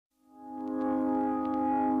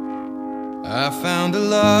I found a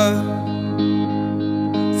love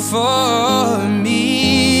for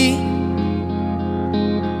me.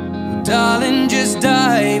 Well, darling, just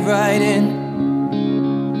dive right in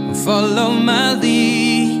and follow my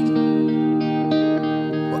lead.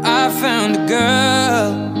 Well, I found a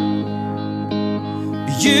girl,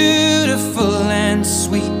 beautiful and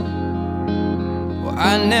sweet. Well,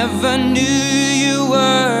 I never knew you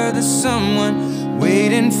were the someone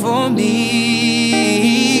waiting for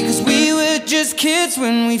me. 'Cause we were just kids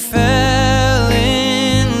when we fell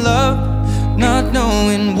in love, not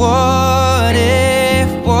knowing what it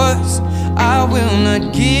was. I will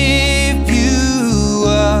not give you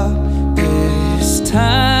up this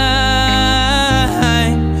time.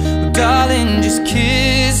 Oh, darling, just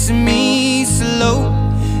kiss me slow.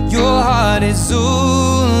 Your heart is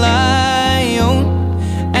all I own,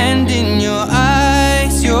 and in your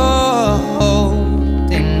eyes you're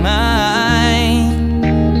holding mine.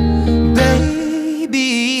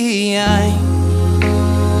 Baby, I'm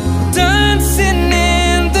dancing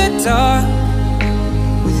in the dark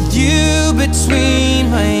with you between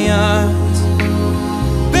my arms,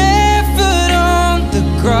 barefoot on the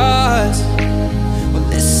grass. We're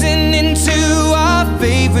listening to our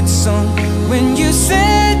favorite song. When you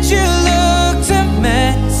said you looked a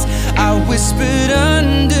mess, I whispered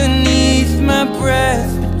underneath my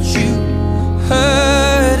breath, but you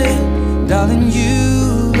heard it. Darling, you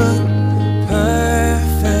look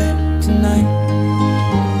perfect tonight.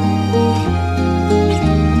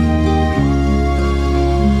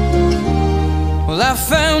 Well, I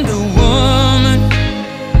found a woman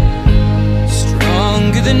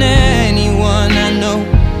stronger than anyone I know.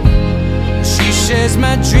 She shares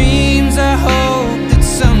my dreams. I hope that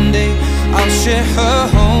someday I'll share her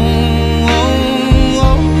home.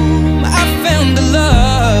 I found a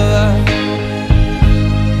love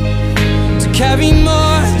to carry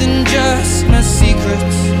more than just my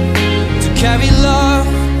secrets, to carry love,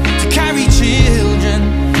 to carry children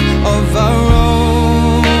of our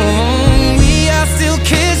own. We are still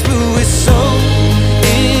kids, but we're so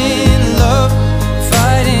in love,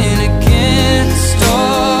 fighting against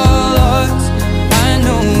all odds. I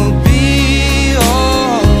know we'll be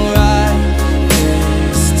alright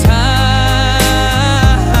this time.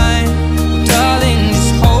 Darling,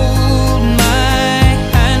 just hold my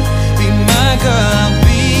hand, be my girl, I'll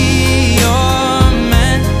be your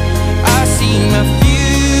man. I see my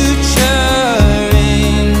future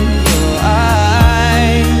in your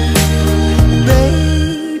eyes.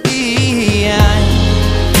 Baby, I'm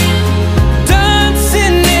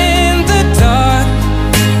dancing in the dark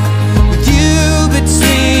with you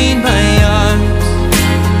between my arms,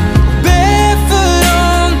 barefoot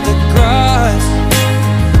on the grass,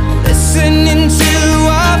 listening to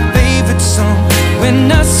our favorite song. When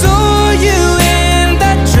I saw you in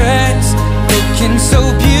that dress, looking so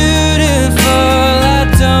beautiful, I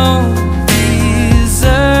don't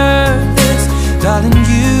deserve this. Darling,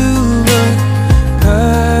 you look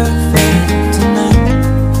perfect tonight.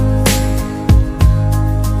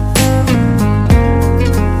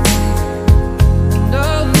 No,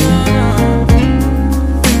 no, no.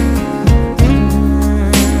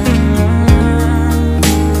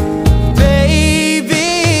 Baby,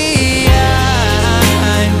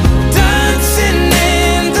 I'm dancing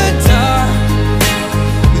in the dark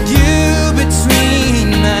with you between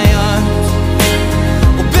my arms,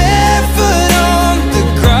 or barefoot on the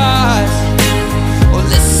grass, or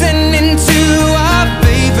listening to our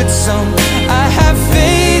favorite song. I have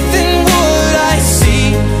faith in what I see.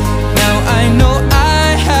 Now I know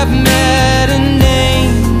I have met an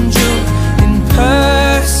angel in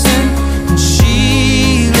person, and she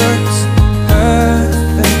looks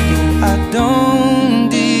perfect. I don't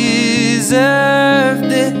deserve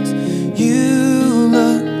this. You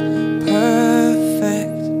look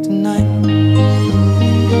perfect tonight.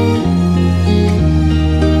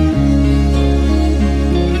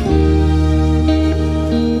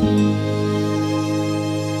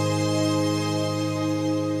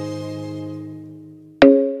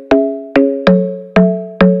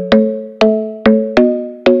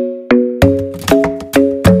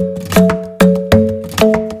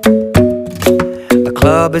 The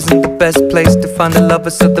club isn't the best place to find the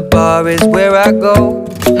lovers, so the bar is where I go.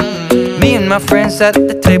 Me and my friends at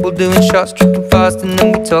the table doing shots, tripping fast, and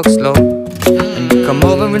then we talk slow. And you come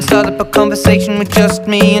over and start up a conversation with just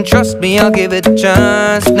me, and trust me, I'll give it a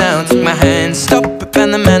chance. Now take my hand, stop it,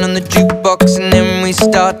 and the man on the jukebox, and then we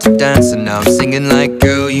start to dance. And now I'm singing like,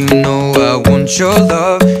 girl, you know I want your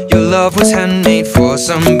love. Your love was handmade for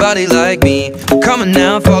somebody like me. Come on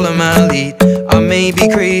now, follow my lead. I may be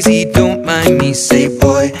crazy, don't mind me. Say,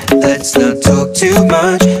 boy, let's not talk too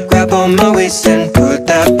much. Grab on on my waist and put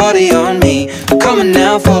that body on me. Come on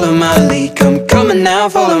now, follow my lead. Come on now,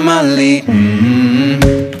 follow my lead.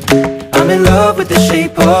 I'm in love with the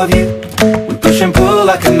shape of you. We push and pull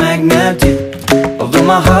like a magnet do. Although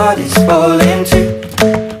my heart is falling too,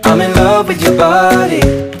 I'm in love with your body.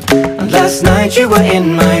 And last night you were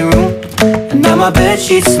in my room, and now my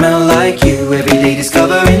bedsheets smell like you. Every day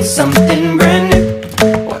discovering something brand new.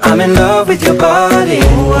 Well, I'm in love with your body.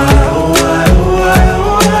 Oh, I, oh, I, oh, I,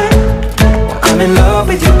 oh, I. Well, I'm in love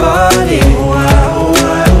with your body. Oh, I, oh,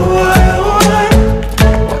 I, oh, I, oh, I.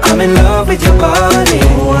 Well, I'm in love with your body.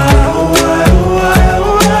 Oh, I, oh, I, oh, I,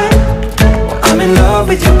 oh, I. Well, I'm in love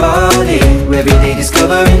with your body. Every day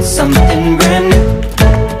discovering something brand new.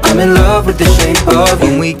 I'm in love with the shape of you.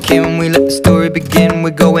 When we came, we let the story begin. We're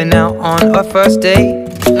going out on our first date.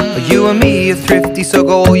 You and me are thrifty, so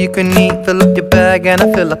go all you can eat. Fill up your bag and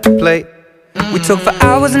I fill up the plate. We talk for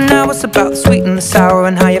hours and hours about the sweet and the sour,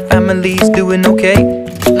 and how your family's doing okay.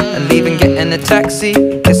 And leaving, getting a taxi,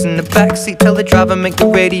 kissing the backseat, tell the driver make the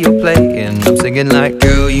radio play. And I'm singing like,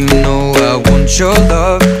 girl, you know I want your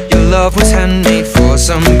love. Your love was handmade for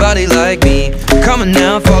somebody like me. Come on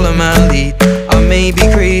now, follow my lead. I may be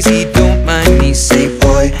crazy, don't mind me. Say,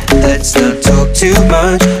 boy, let's not talk too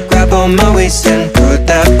much. Grab on my waist and put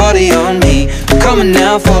that body on me. Come on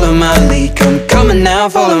now, follow my lead. Come on now,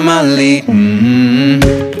 follow my lead. I'm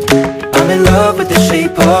in love with the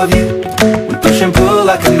shape of you. We push and pull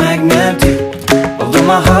like a magnet do. Although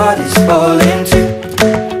my heart is falling too,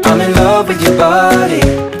 I'm in love with your body.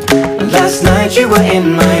 Last night you were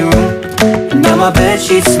in my room, and now my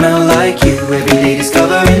bedsheets smell like you. Every day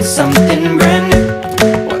discovering something brand new.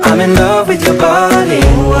 Well, I'm in love with your body.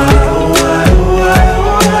 Oh, I, oh, I, oh, I,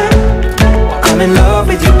 oh, I. Well, I'm in love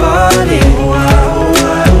with your body. Oh, I, oh,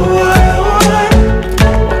 I, oh, I, oh, I.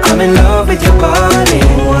 Well, I'm in love with your body.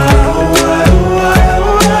 Oh, I, oh, I, oh, I,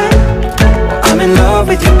 oh, I. Well, I'm in love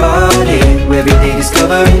with your body. Every day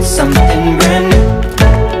discovering something brand new.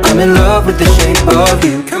 I'm in love with the shape of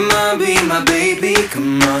you. Come on, be my baby,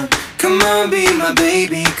 come on. Come on, be my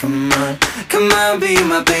baby, come on. Come on, be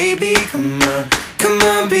my baby, come on. Come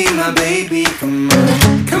on, be my baby, come on.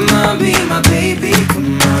 Come on, be my baby,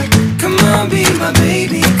 come on. Come on, be my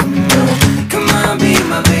baby, come on. Come on, be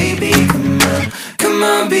my baby, come on. Come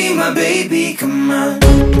on, be my baby, come on.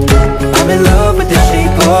 I'm in love with the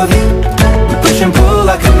shape of you. We push and pull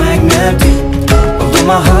like a magnet do. Although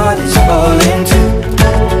my heart is falling too,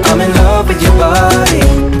 I'm in love with your body.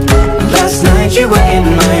 Last night you were in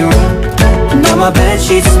my room, now my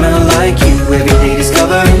bedsheets smell like you. Every day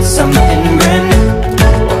discovering something brand new.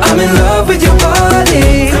 Well, I'm in love with your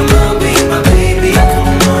body. Come on, be my baby,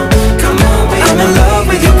 come on. Come on, be I'm in love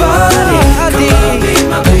with your body. Come on, be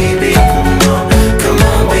my baby, come on. Come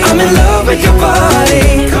on, be I'm in love with your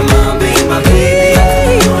body. Come on, be my baby,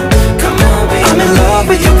 come on. Come on, be I'm in love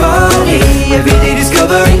with your body. Every day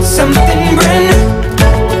discovering something brand new.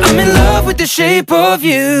 I'm in love with the shape of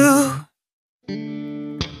you.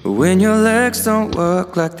 When your legs don't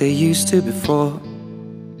work like they used to before,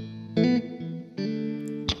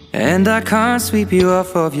 and I can't sweep you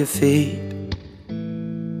off of your feet,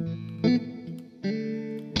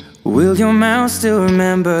 will your mouth still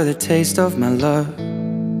remember the taste of my love?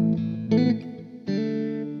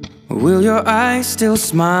 Will your eyes still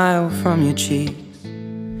smile from your cheeks?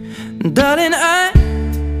 Darling, I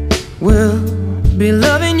will be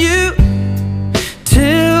loving you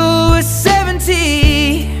till we're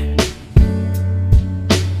 70.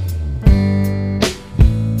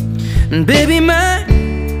 And baby, my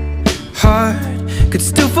heart could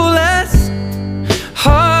still fall as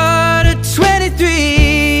hard at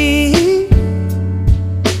 23.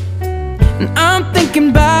 And I'm thinking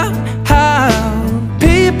about how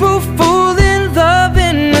people fall in love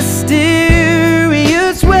in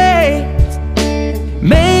mysterious ways.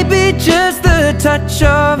 Maybe just the touch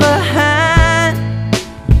of a hand.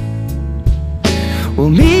 Well,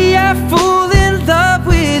 me, I fall in love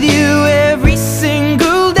with you every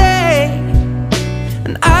single day.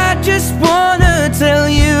 And I just wanna tell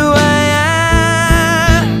you I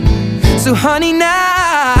am. So honey,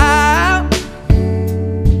 now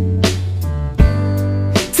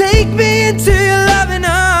take me into your loving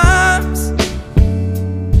arms.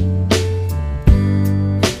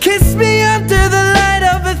 Kiss me under the light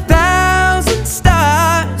of 1,000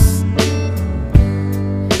 stars.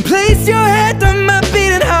 Place your head on my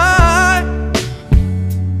beating heart.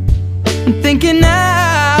 I'm thinking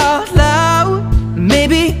out loud,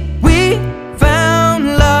 maybe we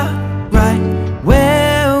found love right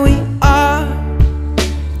where we are.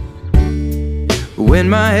 When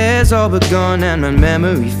my hair's all but gone and my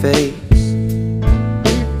memory fades,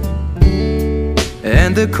 and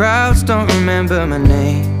and the crowds don't remember my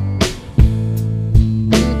name.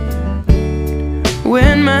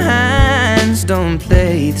 When my hands don't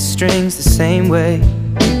play the strings the same way,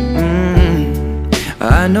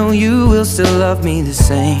 I know you will still love me the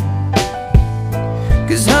same.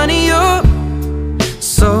 'Cause honey, your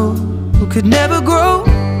soul could never grow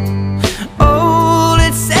old,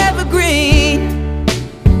 it's evergreen.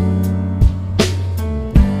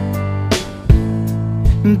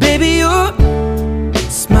 And baby, your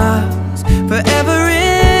smile's forever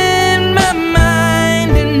in my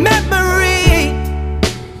mind and memory.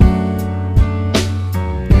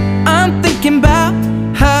 I'm thinking about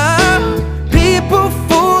how people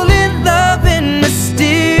fall in love in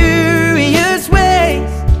mysterious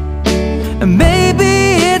ways, and maybe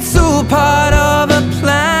it's all part of a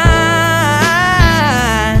plan.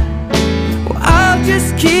 Well, I'll just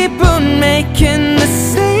keep on making the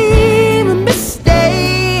same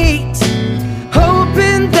mistakes,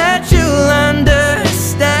 hoping that you'll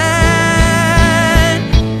understand.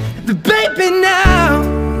 But baby, now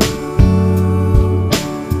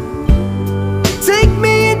take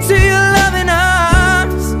me into your loving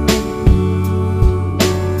arms,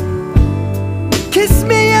 kiss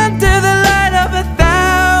me under the light of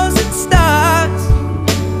 1,000 stars,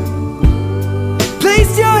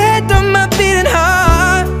 place your head on my beating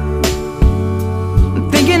heart. I'm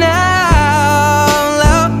thinking out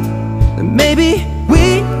loud that maybe we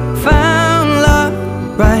found love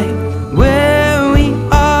right where we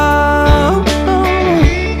are.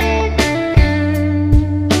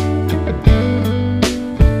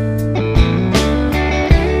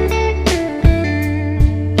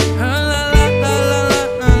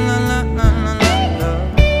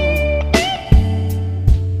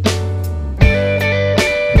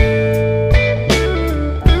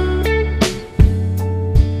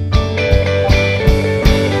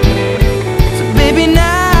 So baby,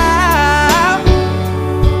 now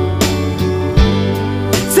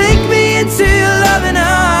take me into your loving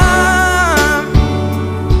arms,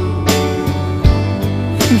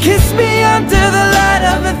 kiss me under the light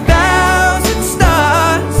of 1,000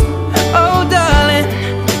 stars. Oh darling,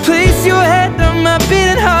 place your head on my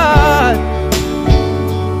beating heart.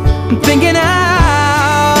 I'm thinking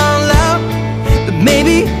out loud that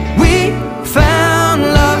maybe we found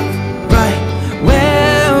love right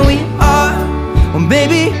where we are. Well,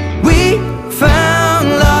 maybe we found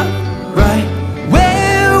love right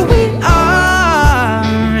where we are,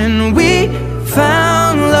 and we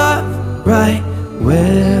found love right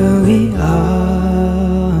where we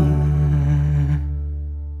are.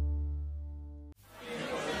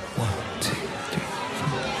 1, 2, 3,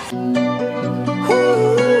 4.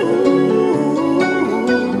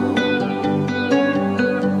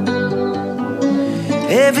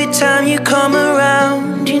 Every time you come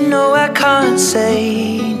around, you know I can't say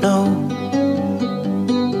no.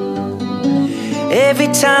 Every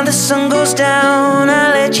time the sun goes down, I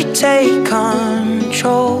let you take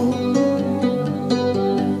control.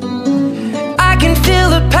 I can feel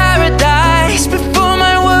the paradise before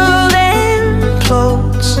my world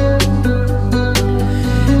implodes.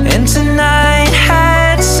 And tonight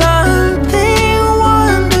had something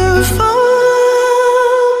wonderful.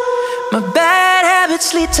 My bad habits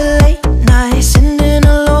lead to late nights, sitting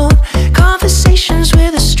alone, conversations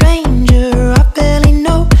with a stranger I barely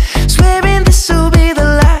know, swearing this'll be the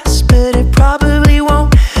last, but it probably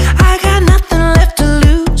won't. I got nothing left to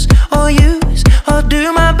lose or use, or do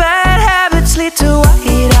my bad habits lead to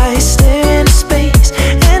white eyes stare into space?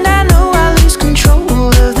 And I know I lose control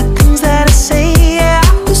of the things that I say. Yeah, I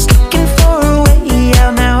was looking for a way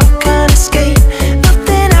out, now I can't escape.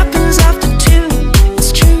 Nothing happens after 2.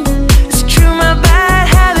 It's true, it's true. My bad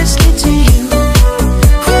habits lead to you.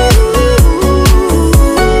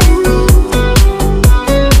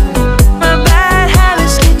 My bad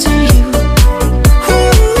habits lead to you.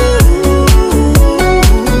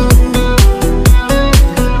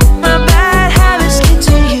 My bad habits lead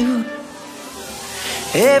to you.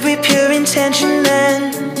 Every pure intention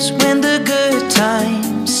ends when the good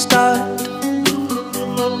times start.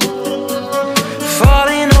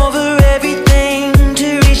 Falling over everything to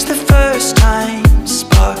reach the first time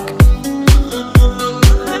spark.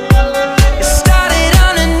 It started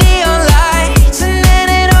on the neon lights and then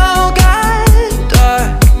it all got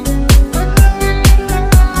dark.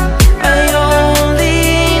 I only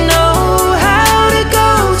know how to go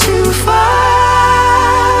too far.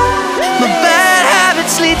 My bad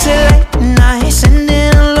habits lead to late nights,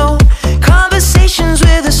 sitting alone, conversations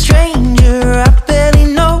with a stranger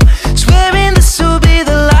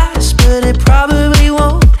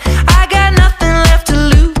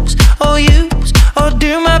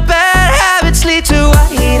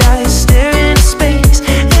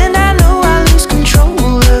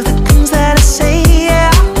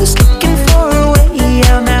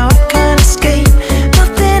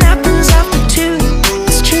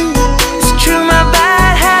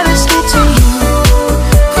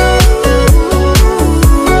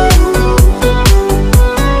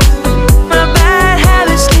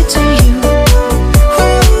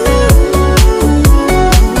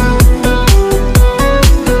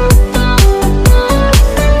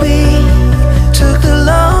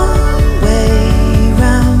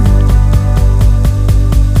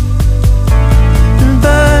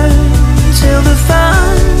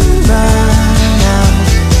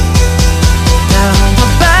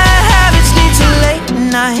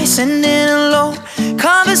pretending alone.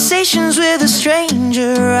 Conversations with a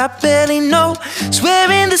stranger I barely know.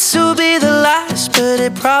 Swearing this will be the last, but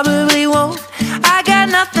it probably won't. I got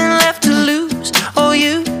nothing left to lose or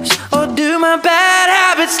use or do. My bad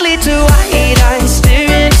habits lead to white eyes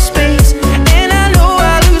staring into space, and I know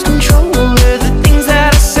I lose control of the things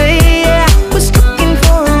that I say. Yeah, I was looking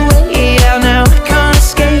for a way out, now I can't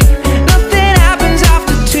escape. Nothing happens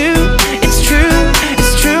after two. It's true,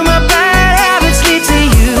 it's true. My bad habits lead to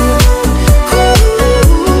you.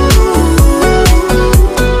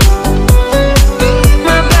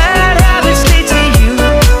 My bad habits lead to you.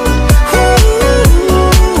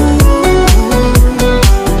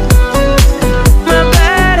 My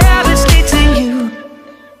bad habits lead to you.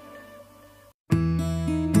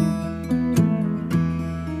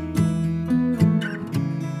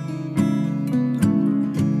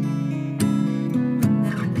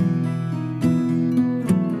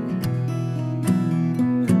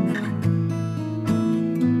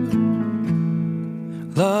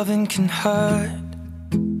 Loving can hurt.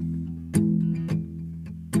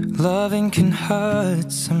 Loving can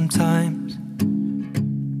hurt sometimes,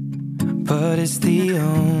 but it's the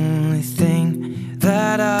only thing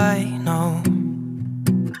that I know.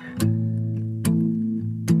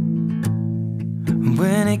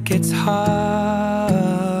 When it gets hard,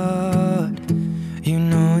 you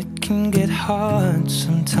know it can get hard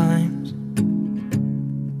sometimes.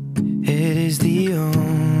 It is the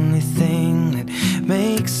only thing that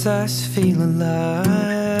makes us feel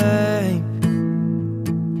alive.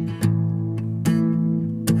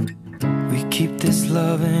 We keep this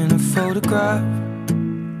love in a photograph.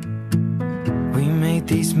 We made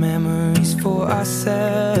these memories for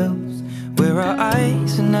ourselves, where our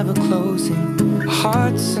eyes are never closing, our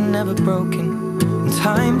hearts are never broken, and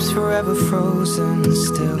time's forever frozen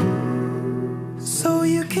still. So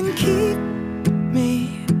you can keep me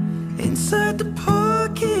inside the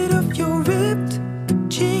pocket of your ripped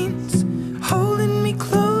jeans, holding me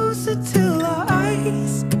closer till our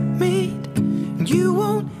eyes meet. You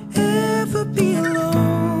won't ever be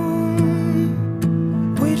alone.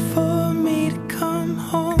 Wait for me to come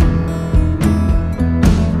home.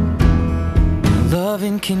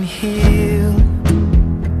 Loving can heal.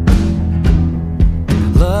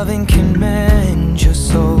 Loving can mend your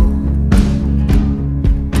soul,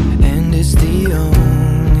 and it's the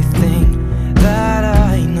only thing that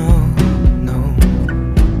I know.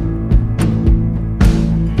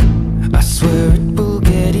 I swear it will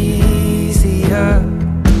get easier.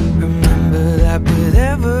 Remember that with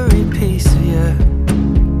every piece of you.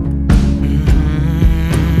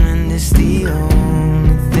 And it's the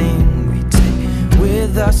only thing we take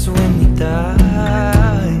with us when we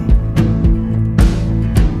die.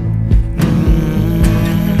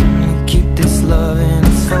 We keep this love in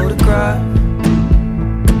a photograph.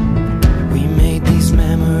 We made these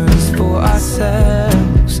memories for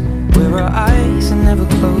ourselves, where our eyes are never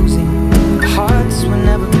closing, our hearts were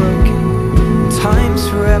never broken, time's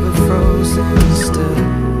forever frozen still.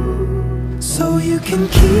 So you can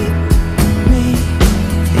keep me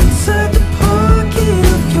inside the pocket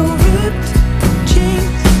of your ripped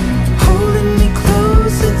jeans, holding me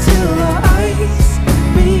closer till our eyes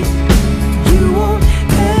meet. You won't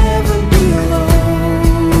ever be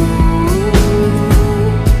alone.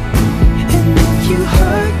 And if you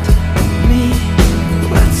hurt me,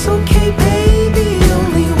 that's okay, baby.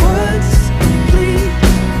 Only words bleed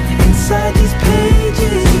inside these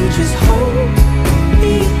pages. You just hold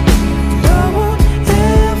me. I won't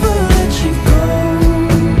ever let you go.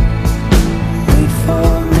 Wait for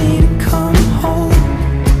me to come home.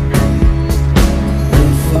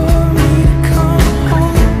 Wait for me to come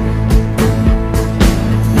home.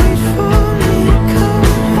 Wait for me to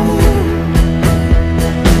come home.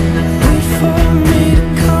 Wait for me to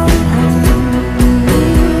come home.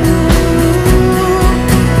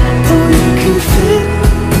 Oh, you can fit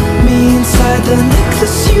me inside the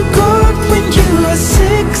necklace you got when you were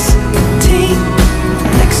 16,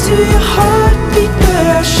 next to your heartbeat where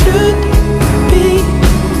I should be.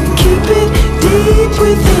 Keep it deep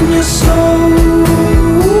within your soul.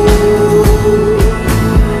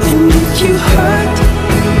 And if you hurt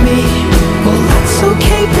me, well, that's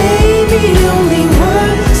okay, baby. Only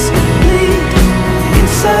words bleed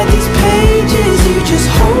inside these pages. You just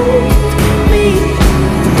hold me.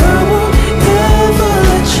 I won't ever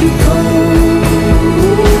let you go.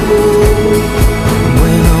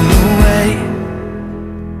 When I'm away,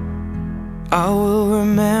 I will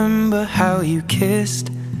remember how you kissed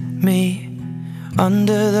me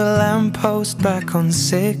under the lamppost back on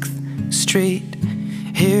 6th Street,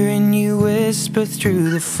 hearing you whisper through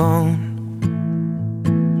the phone.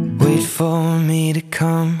 Wait for for me to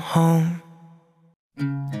come home.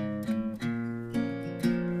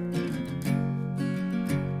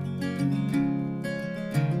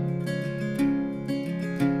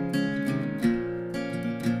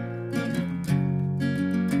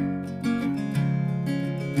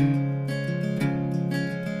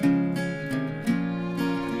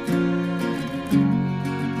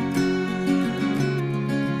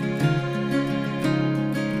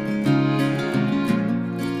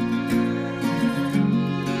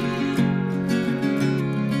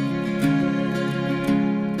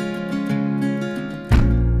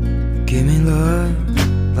 Give me love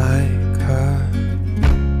like her.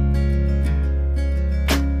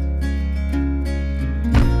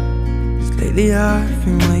 'Cause lately I've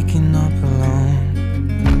been waking up alone.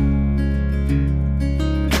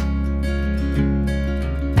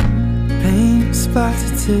 Paint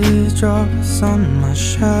splattered teardrops on my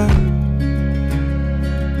shirt.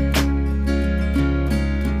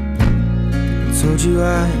 I told you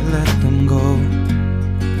I'd let them go,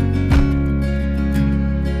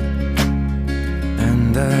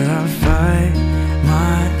 that I'll fight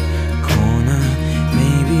my corner.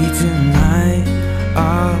 Maybe tonight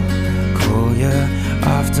I'll call you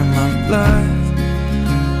after my blood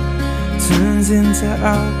turns into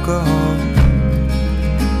alcohol.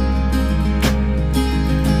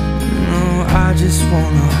 No, I just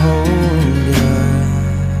wanna hold you.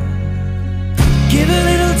 Give a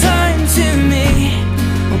little time to me,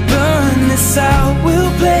 we'll burn this out.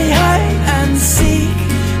 We'll play hide and seek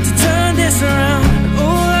to turn this around.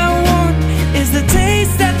 The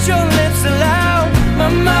taste that your lips allow. My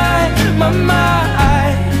mind,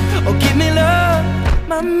 oh give me love.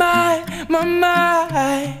 My mind,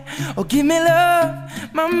 oh give me love.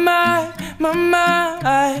 My mind,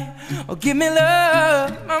 oh give me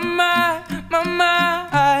love. My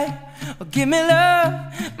mind, oh give me love.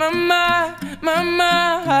 My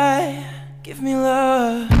mind, give me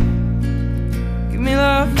love. Give me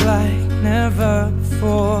love like never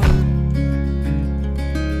before.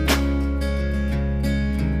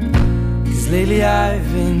 Lately I've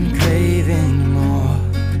been craving more.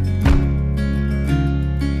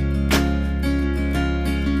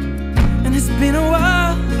 And it's been a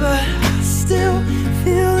while, but I still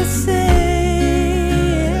feel the same.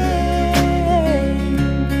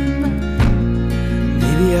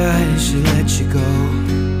 Maybe I should let you go.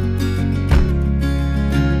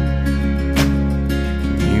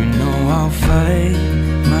 You know I'll fight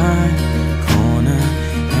my corner,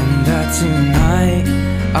 and that tonight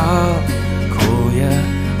I'll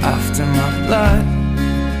after my blood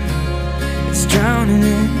is drowning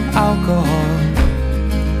in alcohol.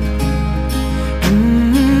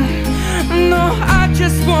 No, I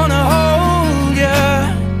just wanna hold you.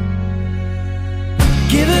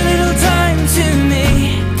 Give a little time to me,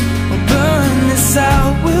 we'll burn this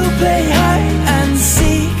out. We'll play hide and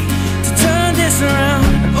seek to turn this around.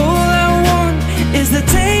 And all I want is the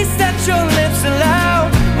taste that your lips allow.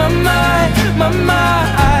 My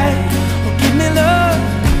mind, oh give me love.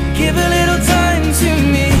 Give a little time to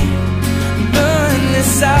me, burn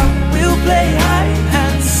this out. We'll play hide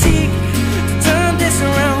and seek to turn this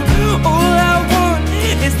around. All I want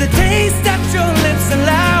is the taste that your lips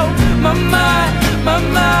allow. My mind,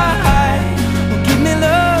 oh give me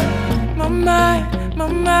love. My mind,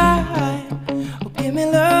 oh give me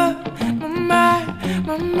love. My mind,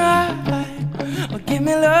 oh give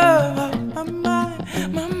me love. My mind,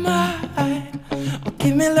 oh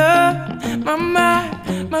give me love. My mind,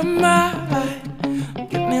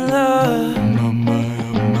 give me love.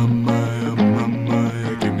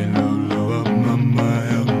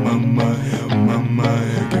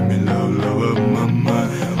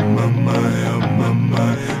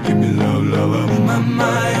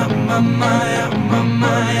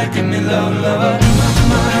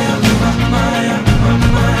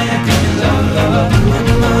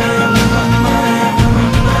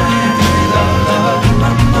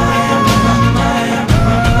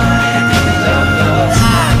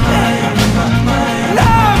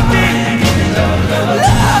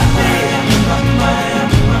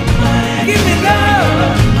 Give me love,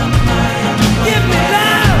 give me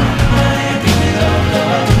love,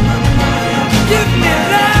 give me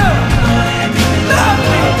love,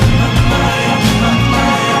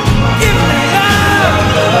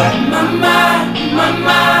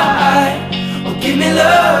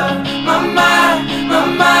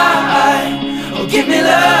 give me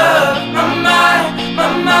love.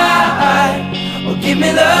 Give me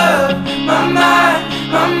love,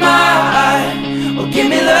 my mind, oh give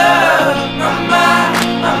me love,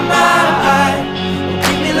 my mind, oh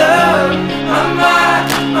give me love,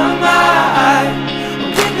 my mind, oh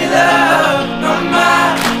give me love.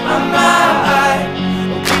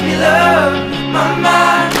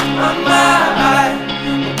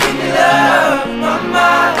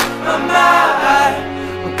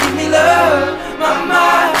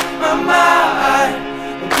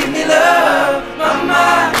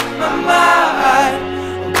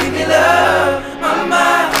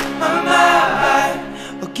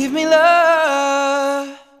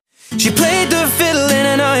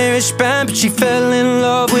 Irish band, but she fell in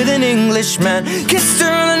love with an Englishman. Kissed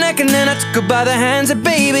her on the neck and then I took her by the hands. And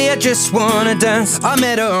baby, I just wanna dance. I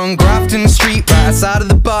met her on Grafton Street, right outside of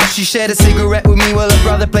the bar. She shared a cigarette with me while her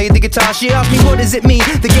brother played the guitar. She asked me, what does it mean,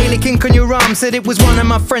 the Gaelic ink on your arm? Said it was one of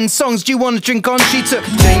my friend's songs, do you wanna drink on? She took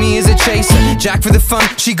Jamie as a chaser, Jack for the fun.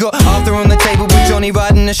 She got Arthur on the table with Johnny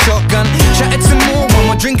riding a shotgun. Chatted some more, one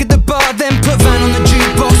more drink at the bar, then put Van on the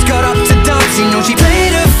jukebox, got up to dance. You know she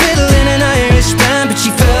played her fiddle in an Irish band, but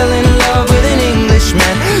she fell in love with an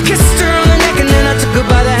Englishman. Kissed her on the neck and then I took her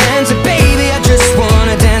by the hands. And baby, I just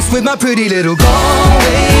wanna dance with my pretty little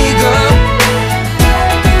Galway girl.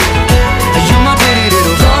 You're my pretty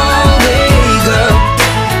little Galway girl.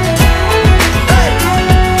 Hey.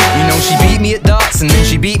 You know she beat me at darts and then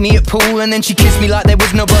she beat me at pool, and then she kissed me like there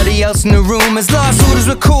was nobody else in the room. As last orders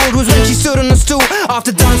were called was when she stood on the stool,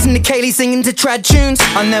 after dancing to Kaylee singing to trad tunes.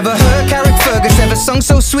 I never heard Carrick Fergus ever sung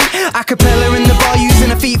so sweet. A cappella in the bar using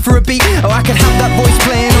her feet for a beat. Oh, I could have that voice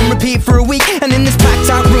playing on repeat for a week. And in this packed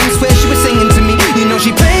out room swear she was singing to me. You know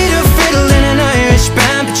she played her fiddle in an Irish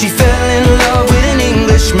band, but she fell in love with an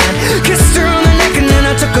Englishman. Kissed her on the neck and then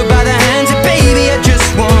I took her by the hands. And baby, I just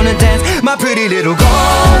wanna dance, my pretty little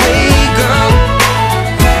Galway girl.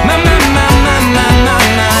 My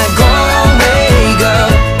Galway girl.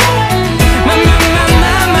 My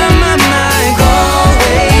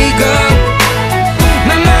Galway girl.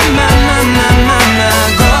 My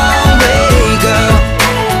Galway girl.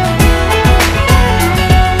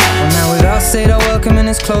 Well, now we've all said our welcome and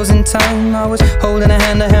it's closing time. I was holding her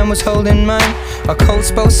hand was holding mine. Our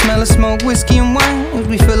coats both smell of smoke, whiskey and wine, as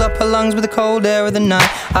we fill up her lungs with the cold air of the night.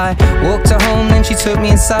 I walked her home, then she took me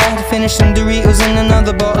inside to finish some Doritos and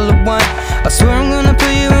another bottle of wine. I swear I'm gonna put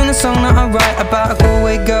you in a song that I write about a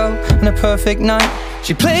Galway girl and a perfect night.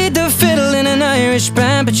 She played the fiddle in an Irish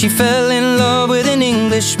band, but she fell in love with an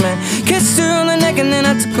Englishman. Kissed her on the neck and then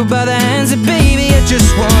I took her by the hands. And baby, I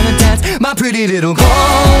just wanna dance, my pretty little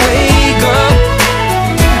Galway girl.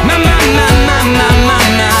 My Galway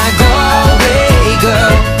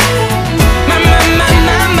girl. My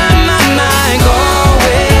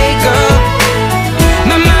Galway girl.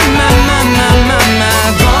 My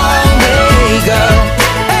Galway girl.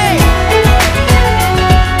 Hey!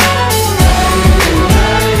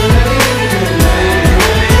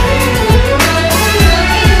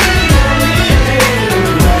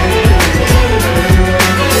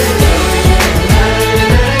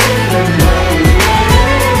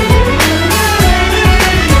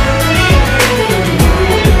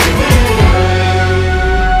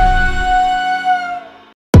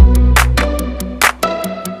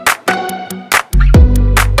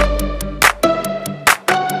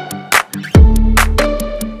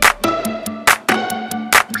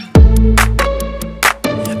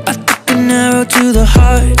 To the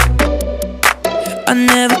heart, I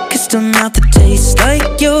never kissed a mouth that tastes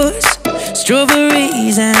like yours.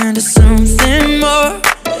 Strawberries and something more.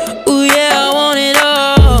 Ooh yeah, I want it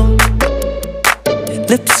all.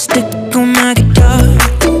 Lipstick on my guitar.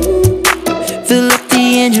 Fill up the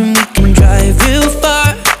engine, we can drive real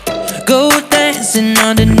far. Go dancing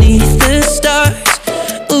underneath the stars.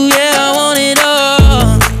 Ooh yeah, I want it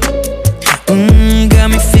all. Got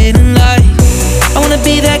me feeling like I wanna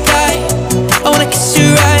be that guy. I wanna kiss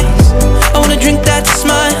your eyes, I wanna drink that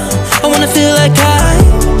smile, I wanna feel like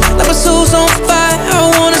like my soul's on fire.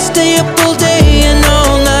 I wanna stay up all day and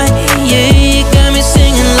all night. Yeah, you got me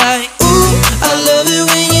singing like, ooh, I love it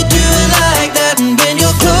when you do it like that. And when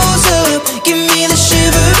you're close up, give me the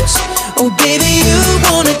shivers. Oh baby, you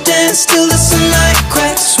wanna dance till the sunlight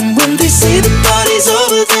cracks. And when they say the party's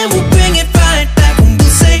over, then we'll bring it right back. And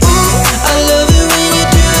we'll say, ooh, I love it when you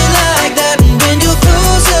do it like that. And when you're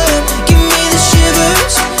close up, give me the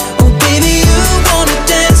shivers. Oh baby, you wanna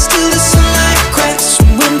dance till the sunlight cracks.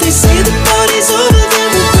 And when they say the party's over, then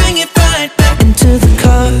we'll bring it right back. Into the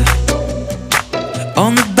car,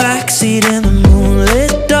 on the backseat in the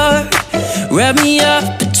moonlit dark. Wrap me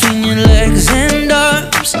up between your legs and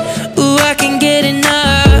arms. Ooh, I can't get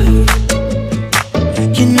enough.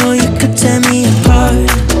 You know you could tear me apart,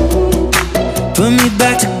 put me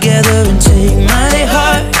back together and take my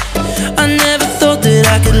heart. I never thought that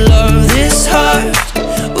I could love this hard.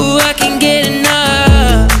 Ooh, I can't get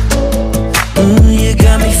enough. Ooh, you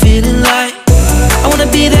got me feeling like I wanna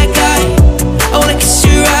be that guy. I wanna kiss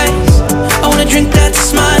your eyes, I wanna drink that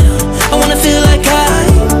smile, I wanna feel like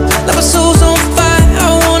like my soul's on fire.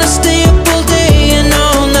 I wanna stay up all day and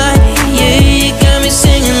all night. Yeah, you got me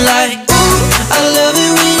singing like, ooh, I love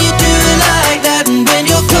it when you do it like that. And when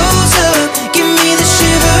you're close up, give me the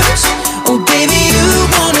shivers. Oh baby, you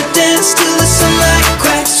wanna dance till the sunlight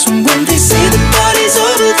cracks. And when they say the party's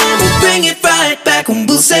over, then we'll bring it right back. And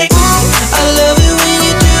we'll say, I love it when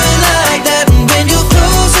you do it like that. And when you're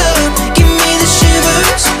close up, give me the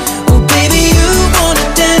shivers. Oh baby, you wanna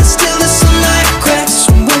dance till the sunlight cracks.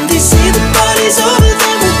 And when they say the party's over,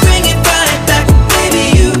 then we'll bring it right back. Baby,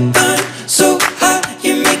 you burn so hot,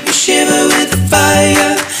 you make me shiver with the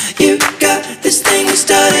fire. You got this thing we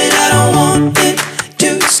started, I don't want it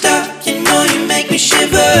to stop. You know you make me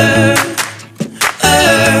shiver.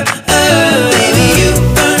 Baby, you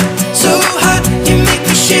burn so hot, you make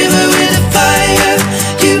me shiver with the fire.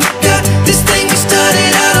 You got this thing we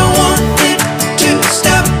started, I don't want it to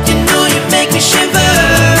stop. You know you make me shiver.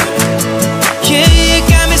 Yeah, you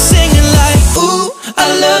got me singing like, ooh, I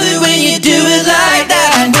love it when you do it like that.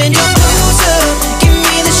 And when you're close up, give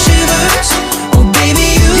me the shivers. Oh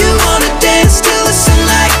baby, you wanna dance till the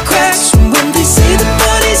sunlight cracks. And when they say the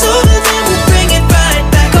party's over, then we'll bring it right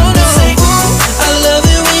back. Oh no, say, ooh, I love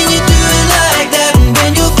it when you do it like that. And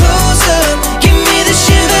when you're close up, give me the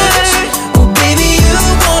shivers. Oh baby, you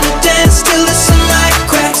wanna dance till the sunlight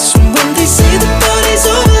cracks. And when they say the party's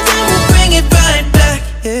over, then we'll bring it right back.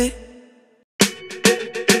 Yeah.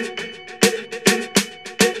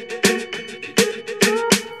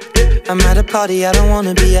 I'm at a party I don't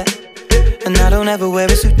wanna be at, and I don't ever wear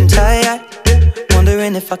a suit and tie.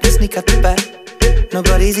 Wondering if I can sneak out the back.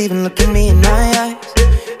 Nobody's even looking me in my eyes.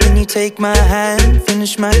 When you take my hand,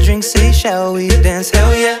 finish my drink, say shall we dance?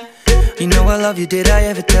 Hell yeah. You know I love you, did I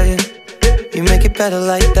ever tell you? You make it better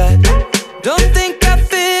like that. Don't think I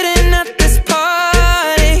fit in at this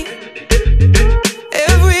party.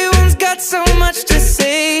 Everyone's got so much to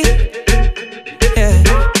say. Yeah,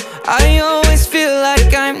 I always feel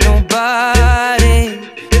like I'm nobody.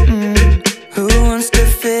 Who wants to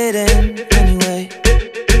fit in anyway?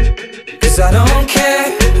 Cause I don't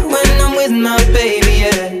care when I'm with my baby,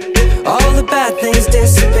 yeah. All the bad things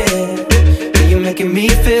disappear. You're making me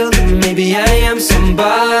feel that maybe I am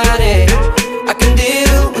somebody. I can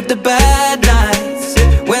deal with the bad nights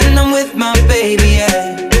when I'm with my baby,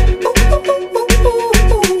 yeah.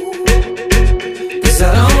 Cause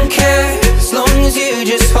I don't care as long as you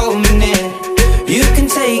just hold me near. You can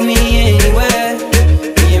take me anywhere.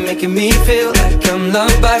 You're making me feel like I'm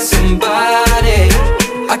loved by somebody.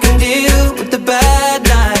 I can deal with the bad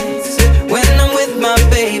nights when I'm with my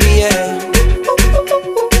baby, yeah.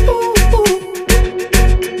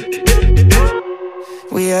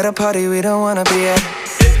 We at a party we don't wanna be at.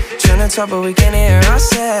 Trying to talk but we can't hear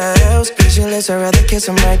ourselves. Pictureless, I'd rather kiss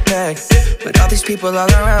them right back. But all these people all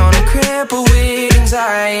around, I'm crippled with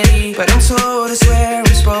anxiety. But I'm told it's where I'm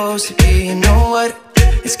supposed to be. You know what?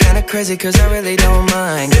 It's kinda crazy cause I really don't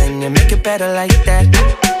mind. Can you make it better like that?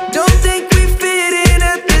 Don't think we fit in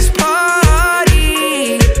at this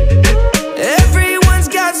party. Everyone's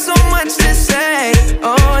got so much to say.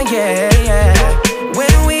 Oh yeah, yeah.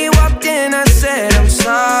 When we walked in I said I'm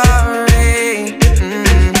sorry.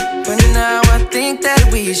 But now I think that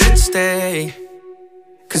we should stay.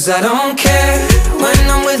 Cause I don't care when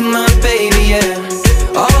I'm with my baby,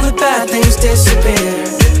 yeah. All the bad things disappear.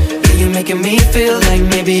 You're making me feel like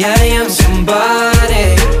maybe I am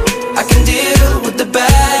somebody. I can deal with the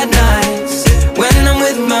bad nights when I'm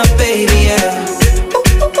with my baby, yeah.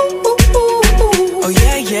 Oh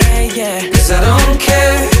yeah, yeah, yeah. Cause I don't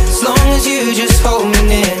care as long as you just hold me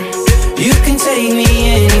near. You can take me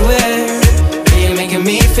anywhere. You're making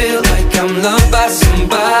me feel like I'm loved by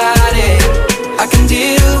somebody. I can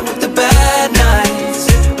deal with the bad nights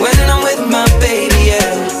when I'm with my baby,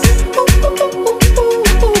 yeah.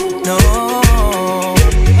 No,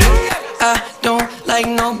 I don't like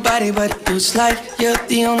nobody but you. It's like you're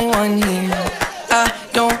the only one here. I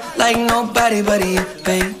don't like nobody but you,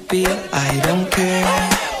 baby. I don't care.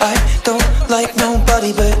 I don't like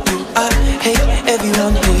nobody but you. I hate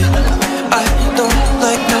everyone here. I don't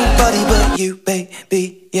like nobody but you,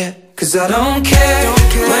 baby, yeah. Cause I don't care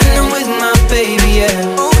when I'm with my baby,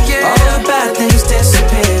 yeah. All the bad things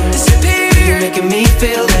disappear. You're making me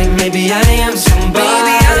feel like maybe I am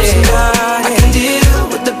somebody. I can deal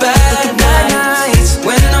with the bad nights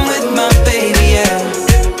when I'm with my baby, yeah.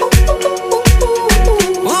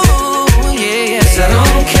 Ooh, yeah, yeah. 'Cause I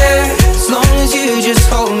don't care as long as you just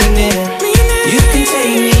hold me near. You can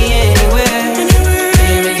take me anywhere.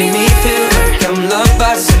 You're making me feel like I'm loved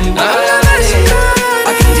by somebody.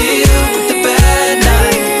 I can deal with the bad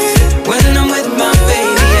nights when I'm with my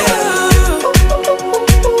baby, yeah.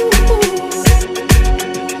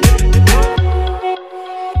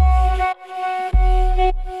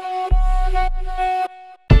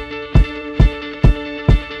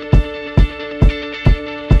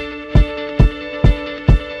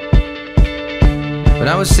 When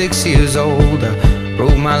I was 6 years old, I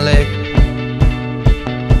broke my leg.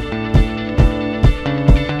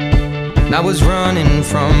 I was running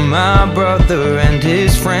from my brother and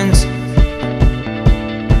his friends,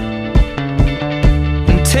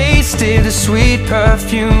 and tasted the sweet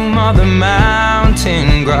perfume of the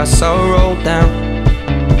mountain grass I rolled down.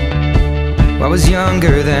 I was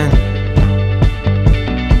younger then.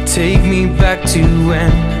 Take me back to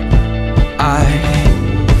when I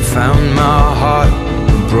found my heart,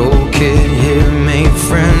 broke it here, made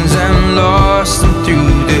friends and lost them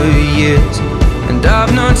through the years. And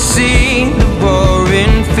I've not seen the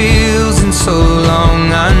boring fields in so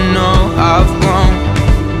long. I know I've grown,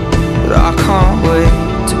 but I can't wait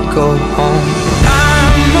to go home.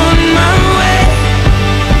 I'm on my way,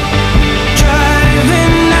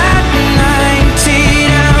 driving at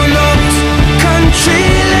 90 down those country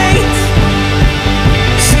lanes,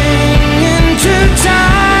 singing to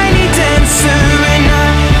Tiny Dancer, and I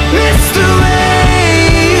miss the way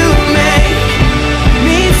you make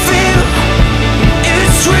me feel.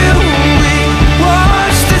 It's real. We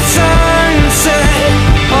watch the sunset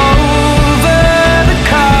over the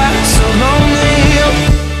castle on the hill.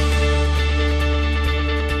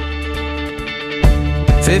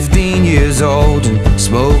 15 years old and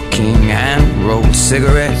smoking hand-rolled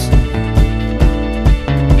cigarettes,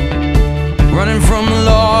 running from the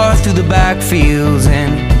law through the backfields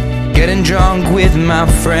and getting drunk with my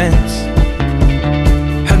friends.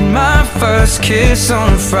 Had my first kiss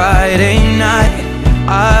on a Friday night.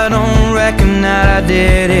 I don't reckon that I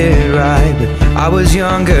did it right, but I was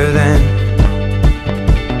younger then.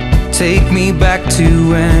 Take me back to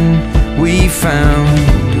when we found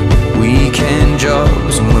weekend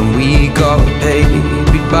jobs, and when we got paid,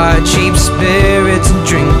 we'd buy cheap spirits and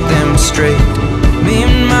drink them straight. Me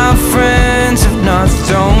and my friends have not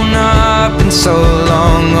thrown up in so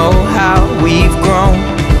long. Oh, how we've grown,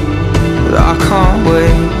 but I can't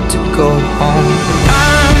wait to go home.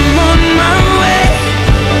 I'm on my way,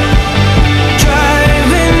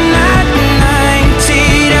 driving at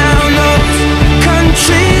 90 down those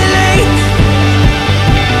country lanes,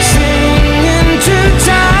 singing to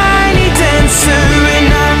Tiny Dancer, and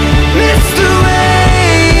I miss the way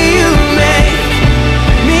you make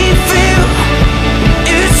me feel.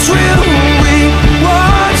 It's real. We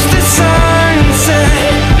watch the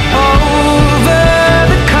sunset over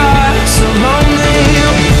the castle on the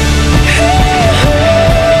hill.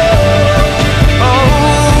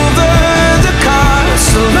 Over the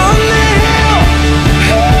castle on the hill.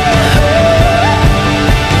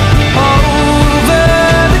 Over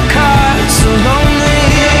the castle on the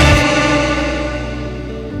hill.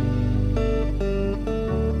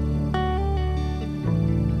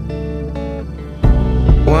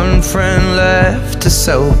 One friend left to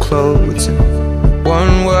sell clothes, and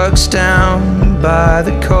one works down by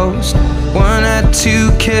the coast. One had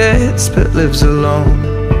 2 kids but lives alone.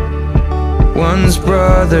 One's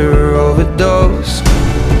brother overdosed.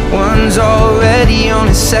 One's already on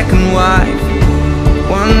his second wife.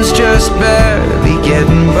 One's just barely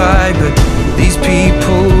getting by, but these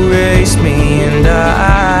people raised me, and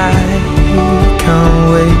I can't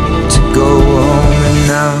wait to go home.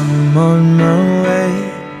 And I'm on my way.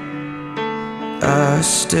 I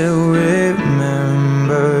still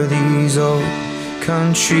remember these old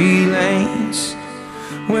country lanes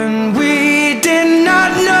when we did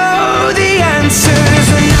not know the answers,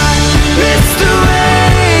 and I miss the way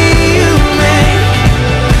you make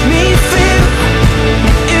me feel.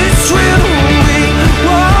 It's real. We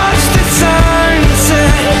watch the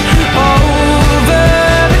sunset over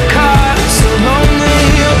the castle on the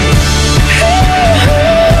hill.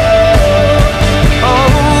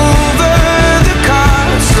 Over the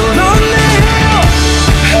castle on the hill.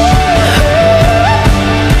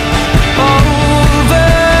 Over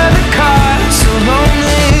the castle on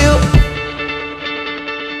the hill.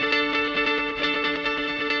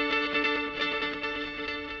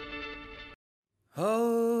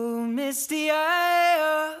 Oh, misty eye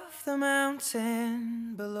of the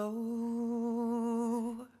mountain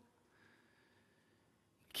below,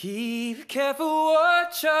 keep careful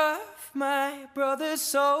watch of my brother's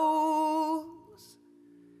souls.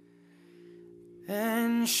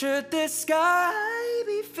 And should the sky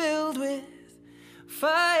be filled with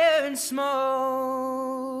fire and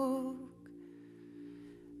smoke,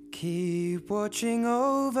 keep watching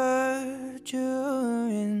over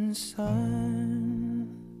during suns.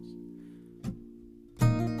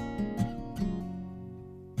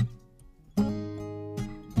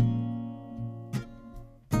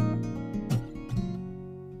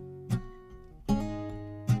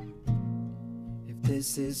 If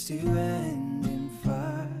this is to end in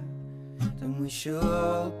fire, then we shall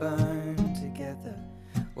all burn together.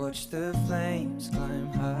 Watch the flames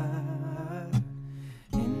climb high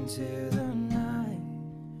into the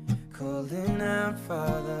calling out,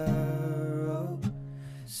 Father, oh,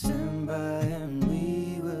 stand by and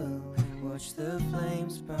we will watch the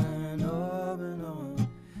flames burn open on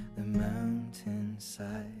the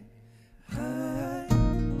mountainside.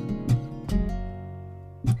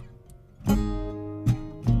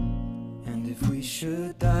 And if we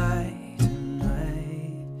should die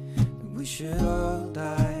tonight, we should all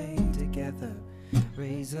die together.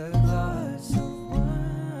 Raise a glass of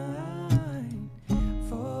wine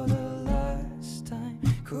for the last time,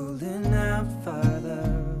 calling out,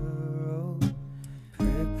 Father, oh,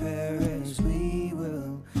 prepare as we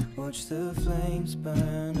will watch the flames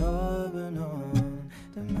burn open on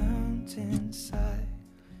the mountainside.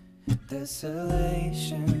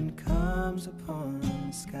 Desolation comes upon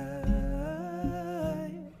the sky.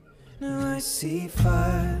 Now I see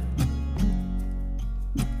fire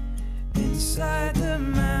inside the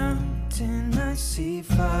mountain. I see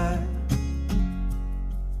fire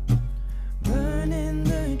burning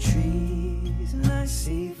the trees, and I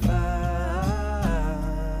see fire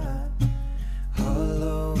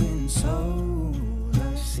hollow in soul.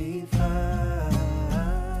 I see fire,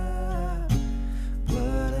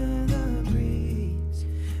 blood in the breeze,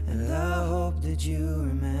 and I hope that you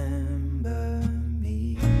remember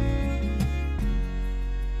me.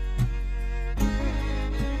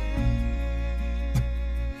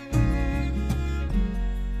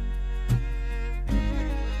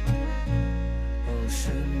 Oh,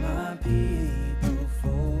 should my people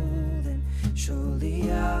fold, and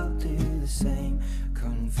surely I'll do the same.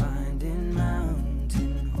 Confined in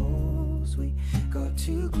mountain holes, we got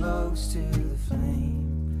too close to the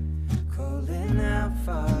flame. Calling out,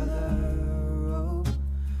 Father, oh,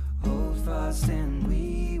 hold fast and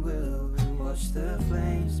we will watch the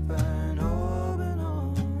flames burn open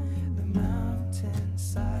on the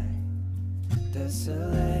mountainside.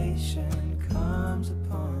 Desolation comes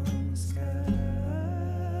upon the sky.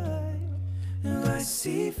 Now I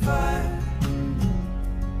see fire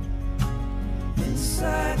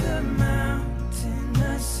inside the mountain.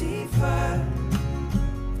 I see fire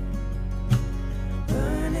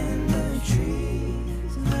burning the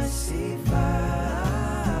trees, and I see fire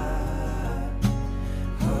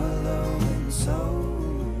hollow in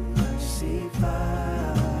soul. I see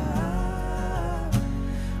fire,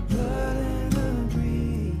 blood in the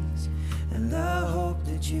breeze, and I hope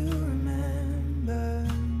that you remember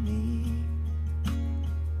me.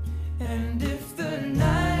 And if the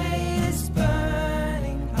night is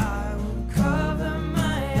burning, I will cover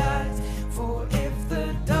my eyes. For if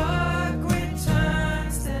the dark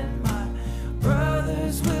returns, then my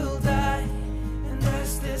brothers will die. And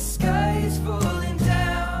as the sky is falling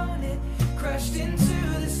down, it crashed into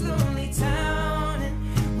this lonely town. And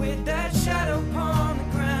with that shadow upon the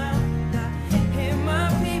ground, I hear my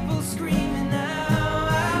people screaming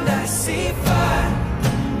out. And I see fire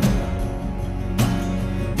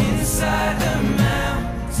inside the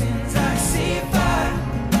mountains. I see fire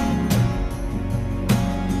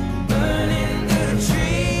burning the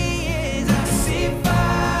trees. I see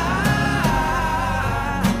fire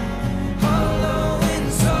hollow in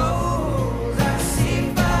souls. I see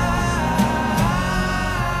fire,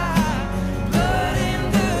 blood in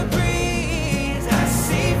the breeze. I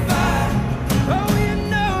see fire. Oh, you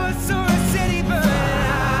know I saw a city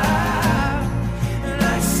burn out. And I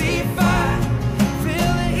see fire,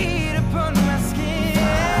 feel the heat upon my skin.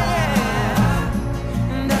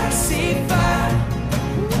 And I see fire,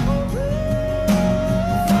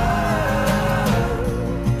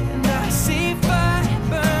 and I see fire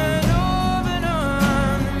burn open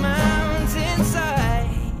on the mountainside.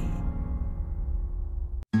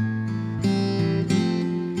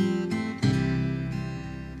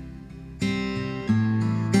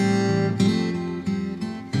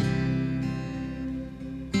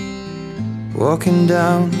 Walking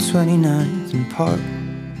down 29th and Park,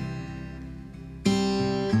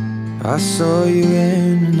 I saw you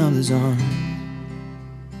in another's arms.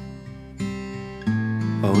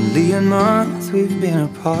 Only a month we've been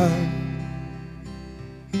apart.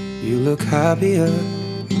 You look happier.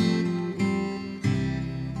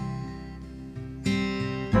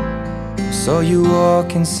 Saw you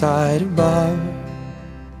walk inside a bar.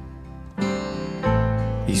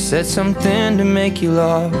 You said something to make you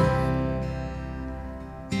laugh.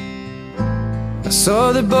 I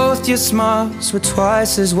saw that both your smiles were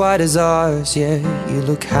twice as wide as ours. Yeah, you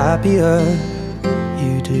look happier,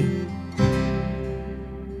 you do.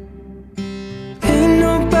 Ain't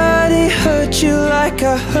nobody hurt you like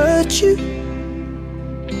I hurt you,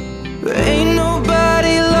 but ain't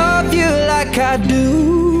nobody love you like I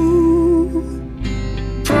do.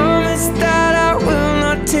 Promise that I will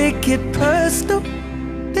not take it personal,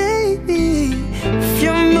 babe.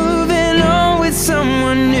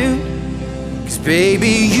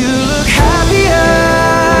 Baby, you look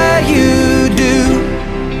happier, you do.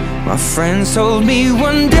 My friends told me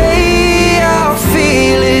one day I'll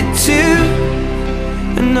feel it too.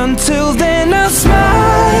 And until then I'll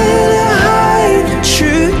smile and hide the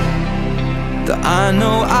truth, that I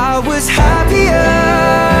know I was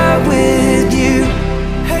happier with you.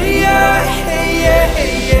 Hey yeah, hey yeah,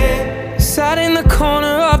 hey yeah. Sat in the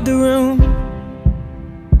corner of the room,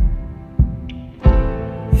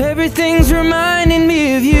 everything's reminding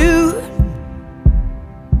me of you.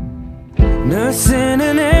 Nursing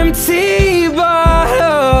an empty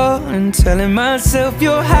bottle and telling myself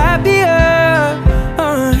you're happier,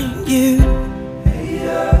 aren't you?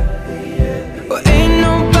 Well, ain't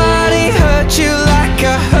nobody hurt you like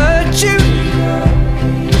I hurt you,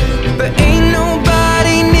 but ain't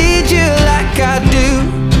nobody need you like I do.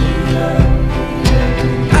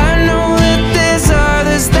 I know that there's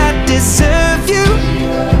others that deserve you,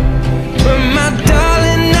 but my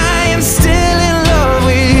darling, I am still in love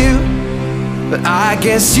with you. But I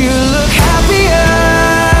guess you look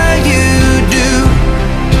happier, you do.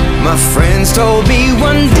 My friends told me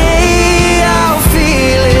one day I'll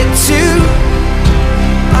feel it too.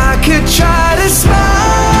 I could try to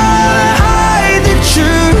smile and hide the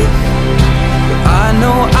truth, but I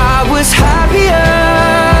know I was happier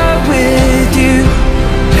with you.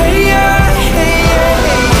 Hey yeah, hey yeah,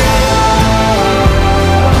 hey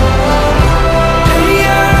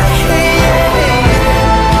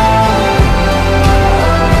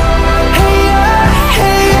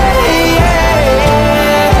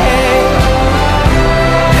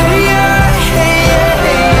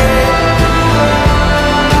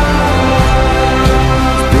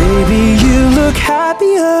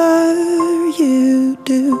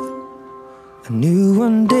I knew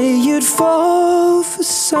one day you'd fall for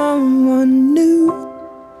someone new,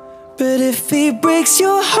 but if he breaks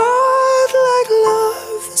your heart like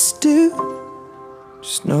lovers do,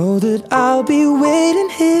 just know that I'll be waiting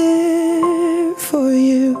here for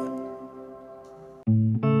you.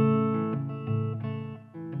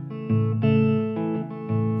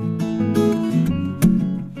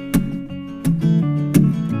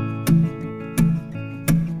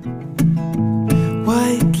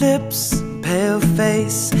 White lips, pale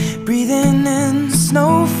face, breathing in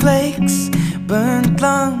snowflakes, burnt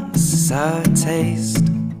lungs as I taste.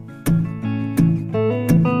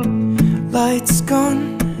 Lights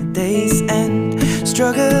gone, day's end,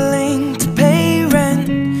 struggling to pay rent,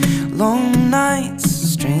 long nights,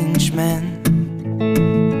 strange men.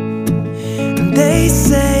 And they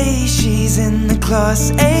say she's in the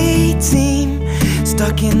class A team,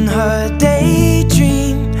 stuck in her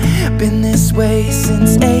daydream. Been this way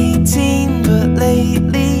since 18, but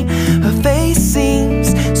lately her face seems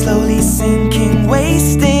slowly sinking,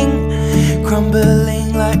 wasting,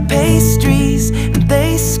 crumbling like pastries. And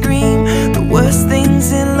they scream the worst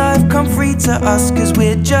things in life come free to us, 'cause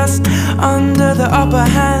we're just under the upper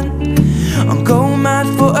hand. I'm going mad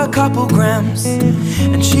for a couple grams,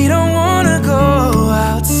 and she don't wanna go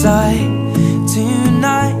outside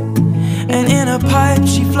tonight. And in a pipe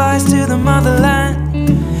she flies to the motherland,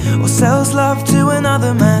 or sells love to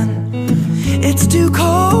another man. It's too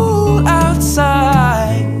cold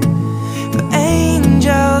outside for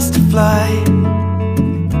angels to fly,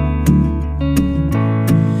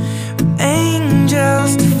 for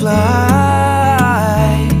angels to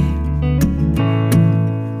fly.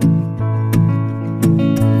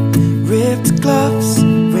 Ripped gloves,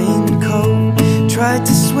 raincoat, tried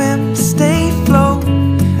to swim, stay afloat,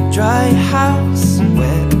 dry house and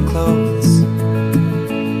wet clothes.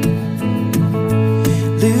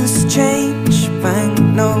 Loose change,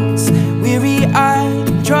 banknotes,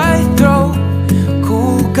 weary-eyed, dry throat,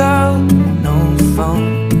 cool girl, no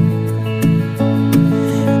phone.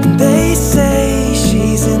 They say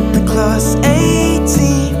she's in the class A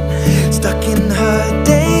team, stuck in her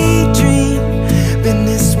daydream. Been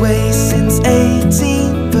this way since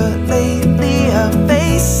 18, but lately her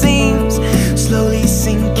face seems slowly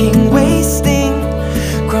sinking, wasting,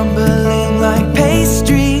 crumbling like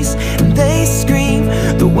pastries. And they scream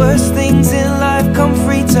the worst things in life come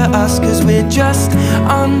free to us, 'cause we're just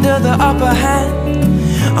under the upper hand.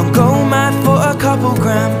 I'm going mad for a couple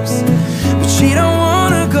grams, but she don't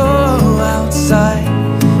wanna go outside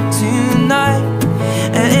tonight.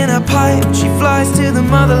 And in a pipe she flies to the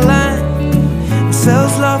motherland, and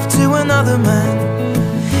sells love to another man.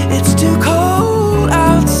 It's too cold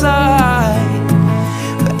outside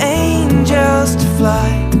for angels to fly.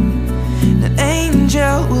 An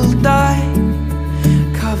angel will die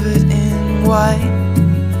covered in white,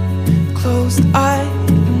 closed eyed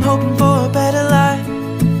and hoping for a better life.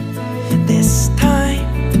 This time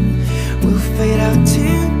we'll fade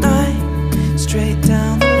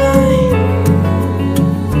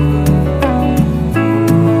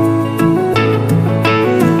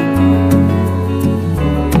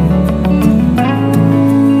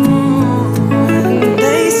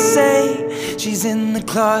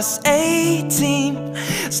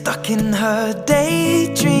in her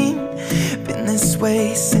daydream. Been this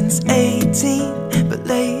way since 18, but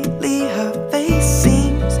lately her face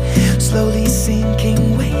seems slowly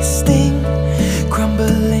sinking, wasting,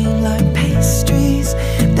 crumbling like pastries.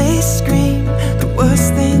 They scream the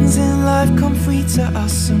worst things in life come free to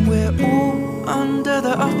us, and we're all under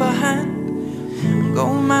the upper hand. Go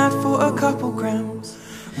mad for a couple grams,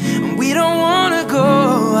 and we don't wanna go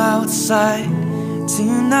outside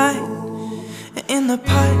tonight. In the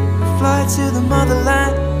pipe, fly to the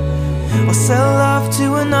motherland, or sell love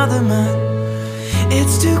to another man.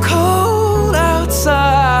 It's too cold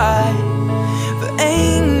outside for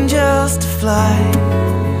angels to fly.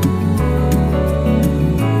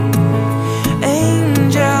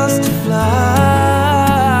 Angels to fly.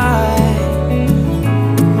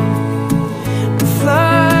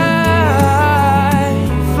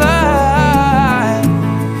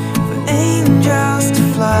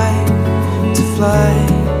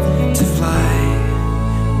 To fly,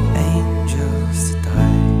 angels to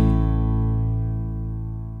die.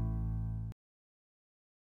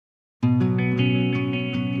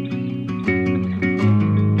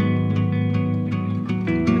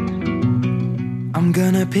 I'm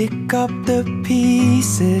gonna pick up the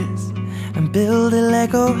pieces and build a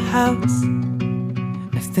Lego house.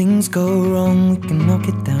 If things go wrong, we can knock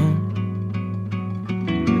it down.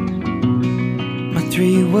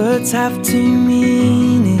 3 words have 2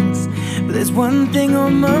 meanings, but there's one thing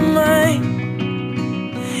on my mind.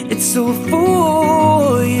 It's all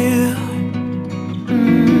for you.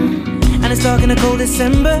 And it's dark in a cold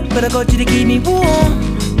December, but I got you to keep me warm.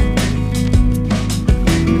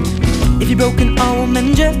 If you're broken, I will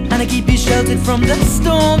mend you, and I keep you sheltered from the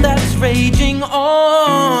storm that's raging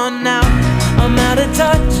on. Now I'm out of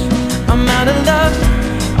touch, I'm out of love.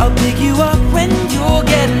 I'll pick you up when you're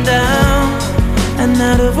getting down. And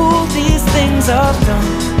out of all these things I've done,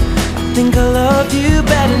 I think I love you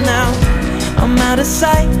better now. I'm out of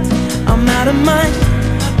sight, I'm out of mind.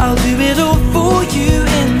 I'll do it all for you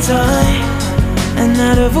in time. And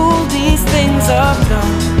out of all these things I've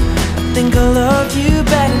done, I think I love you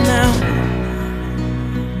better now.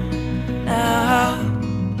 Now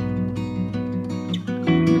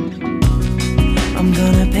I'm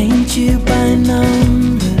gonna paint you by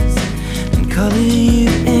numbers and color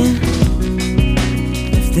you in.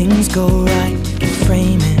 Things go right, we can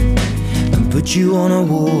frame it and put you on a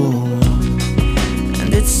wall. And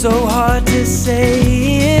it's so hard to say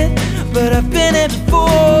it, but I've been it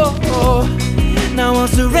before. Now I'll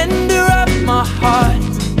surrender up my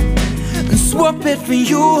heart and swap it for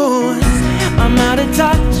yours. I'm out of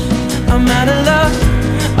touch, I'm out of love.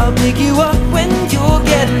 I'll pick you up when you're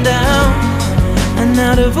getting down. And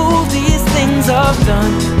out of all these things I've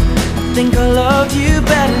done, I think I love you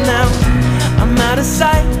better now. I'm out of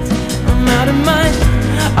sight, I'm out of mind.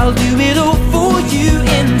 I'll do it all for you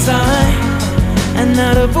in time. And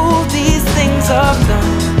out of all these things I've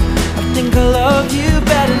done, I think I love you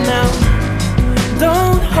better now.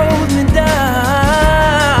 Don't hold me down.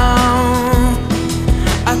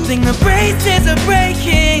 I think the braces are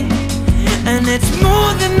breaking, and it's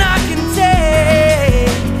more than I can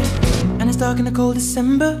take. And it's dark in the cold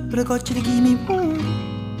December, but I got you to keep me warm.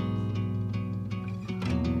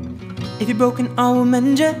 If you're broken, I will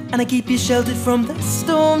mend you, and I keep you sheltered from the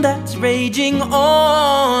storm that's raging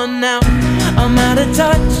on. Now I'm out of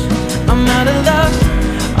touch, I'm out of love.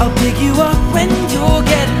 I'll pick you up when you're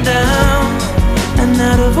getting down. And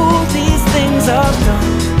out of all these things I've done,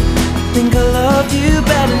 I think I love you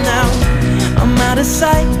better now. I'm out of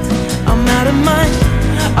sight, I'm out of mind.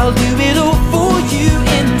 I'll do it all for you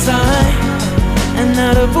in time. And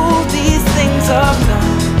out of all these things I've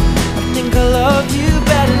done, I think I love you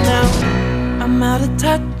better now. I'm out of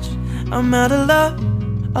touch, I'm out of love.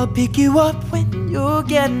 I'll pick you up when you're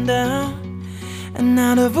getting down. And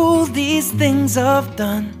out of all these things I've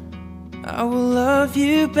done, I will love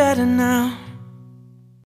you better now.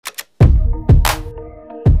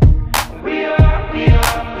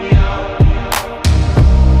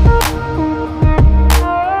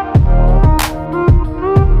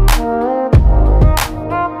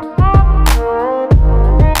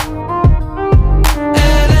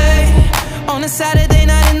 Saturday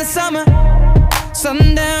night in the summer,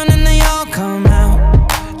 sundown and they all come out.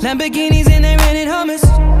 Lamborghinis and they rented Hummers.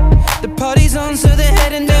 The party's on, so they're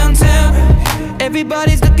heading downtown.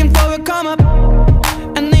 Everybody's looking for a come up,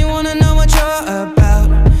 and they wanna know what you're about.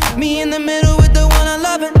 Me in the middle with the one I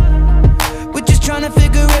love it. We're just trying to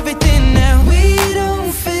figure everything out. We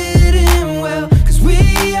don't fit in well, 'cause we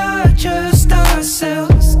are just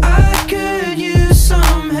ourselves. I could use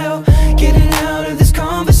some help getting out of this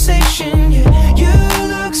conversation. Yeah, you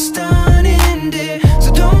look stunning, dear, so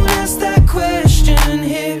don't ask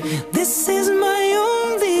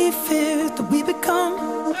we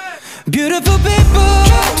become. Beautiful people,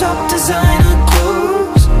 top designer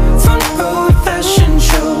clothes, front row at fashion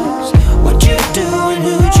shows. What you do and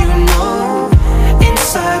who'd you know?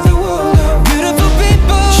 Inside the world of beautiful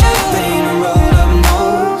people, champagne and rolled up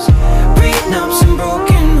nose, prenups and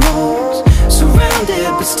broken homes,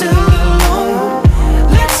 surrounded but still alone.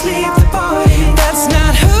 Let's leave the party. That's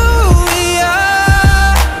not who we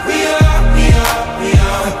are.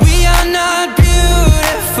 We are not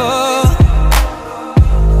beautiful.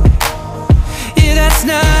 Yeah, that's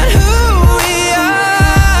not who we are.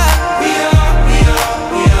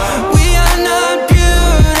 We are not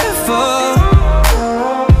beautiful.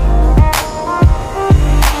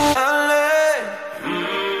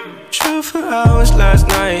 Drove for hours last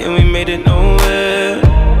night and we made it nowhere.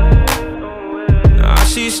 Now I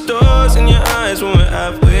see stars in your eyes when we're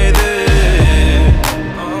halfway there.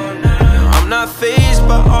 Now I'm not fazed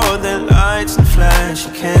by all the lights and flashy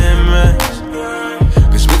cameras,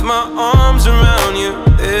 'cause with my arms around you,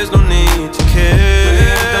 there's no need to care. We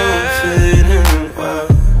don't fit in well,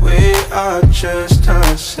 we are just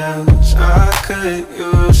ourselves. I could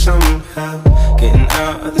use some help getting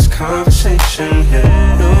out of this conversation here.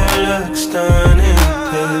 Your looks stunning,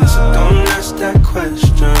 please, so don't ask that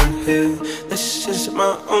question here. This is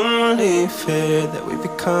my only fear, that we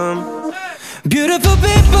become Beautiful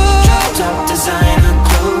people, top designer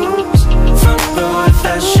clothes, front row at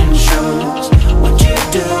fashion shows. What you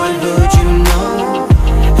do and who'd you know?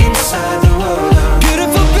 Inside the world of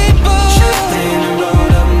beautiful people, champagne and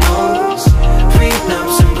rolled up nose,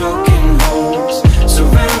 prenups and broken homes,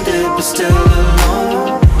 surrounded but still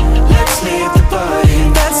alone. Let's leave the party.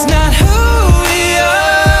 That's not who we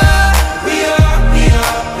are.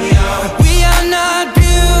 We are not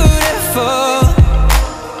beautiful.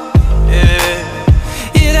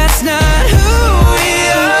 Yeah, that's not who we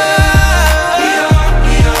are.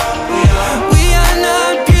 We are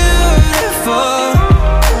not beautiful.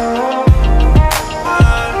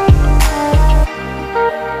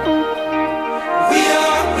 We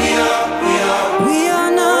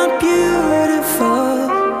are not beautiful.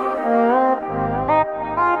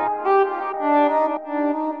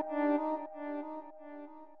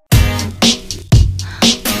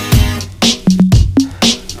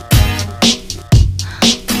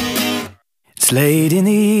 It's late in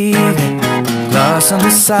the evening, glass on the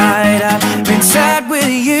side. I've been sad with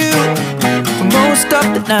you for most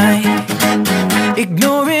of the night,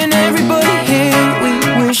 ignoring everybody here. We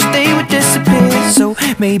wish they would disappear, so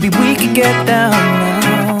maybe we could get down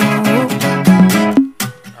now.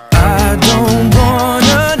 I don't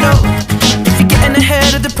wanna know if you're getting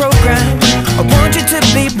ahead of the program. I want you to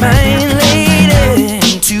be mine, lady,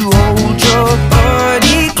 to hold your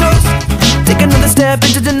body close. Take another step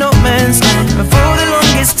into the no man's land for the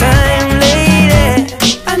longest time, lady.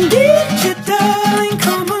 I need you, darling,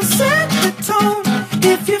 come on, set the tone.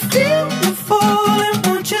 If you feel the falling,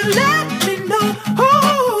 won't you let me know?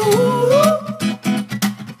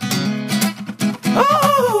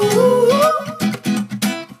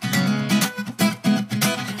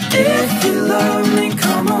 If you love me,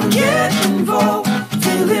 come on, get involved.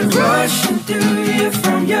 Feel it rushing through you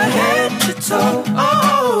from your head to toe.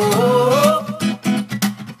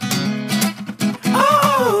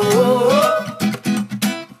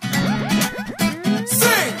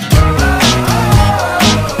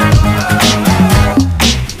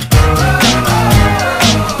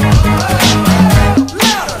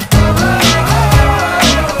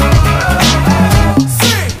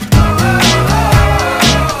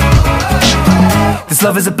 This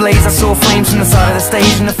love is ablaze, I saw flames from the side of the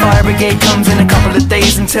stage, and the fire brigade comes in a couple of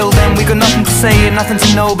days. Until then we got nothing to say and nothing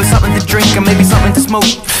to know, but something to drink and maybe something to smoke.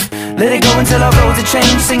 Let it go until our roads are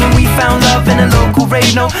changed, singing we found love in a local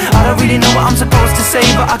rave. No, I don't really know what I'm supposed to say,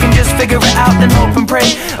 but I can just figure it out, then hope and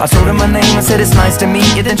pray. I told her my name, I said it's nice to meet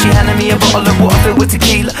you. Then she handed me a bottle of water filled with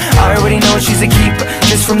tequila. I already know she's a keeper,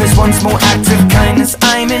 just from this one small act of kindness.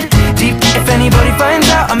 I'm in deep. If anybody finds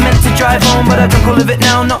out, I meant to drive home, but I drunk all of it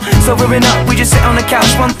now. Not sobering up, we just sit on the couch,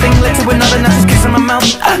 one thing led to another, now just kissing my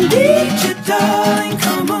mouth. I need you, darling,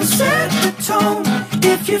 come on, set the tone.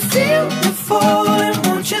 If you feel the falling,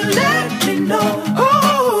 won't you let me know?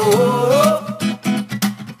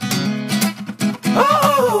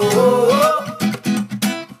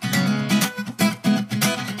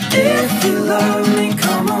 If you love me,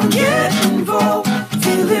 come on, get involved.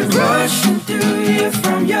 Feel it rushing through you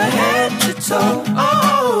from your head to toe.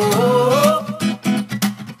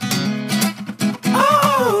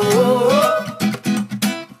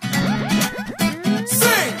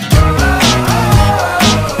 Sing!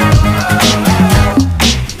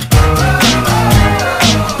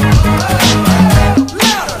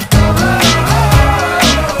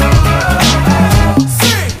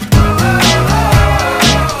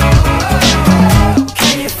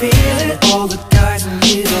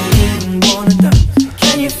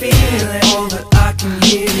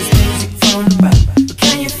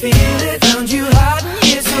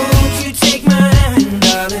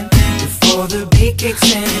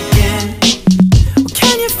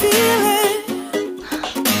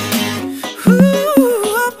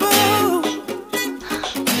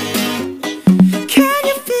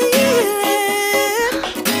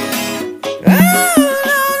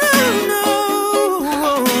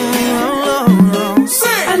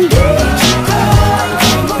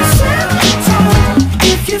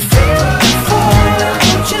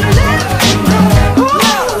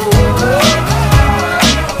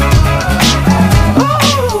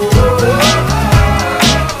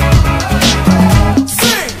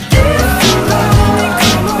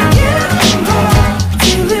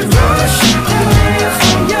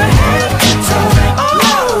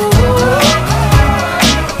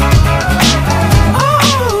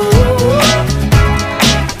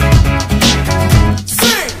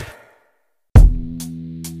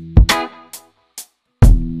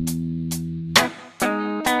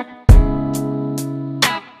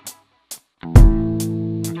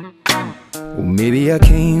 Maybe I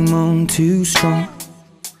came on too strong.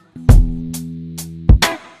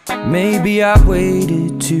 Maybe I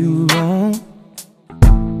waited too long.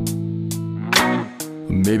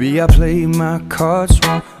 Maybe I played my cards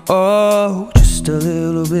wrong. Oh, just a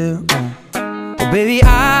little bit wrong. Oh, baby, I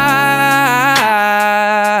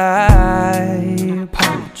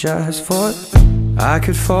apologize for it. I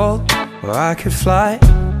could fall or I could fly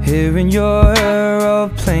here in your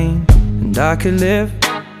aeroplane, and I could live,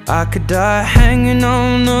 I could die hanging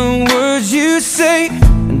on the words you say.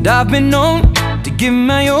 And I've been known to give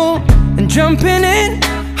my all and jumping in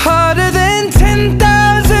harder than 10,000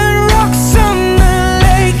 rocks on the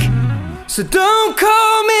lake. So don't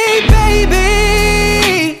call me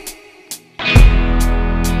baby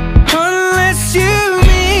unless you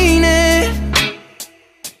mean it,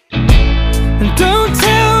 and don't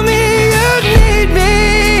tell me you need me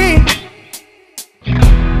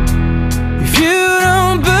if you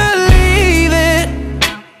don't believe it.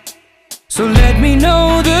 So let me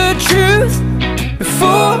know the truth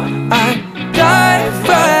before I dive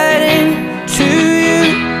right into you.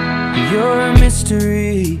 You're a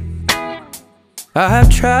mystery. I have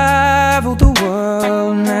traveled the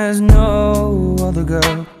world and there's no other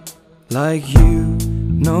girl like you.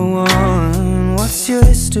 No one. What's your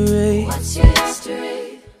history? What's your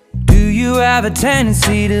history? Do you have a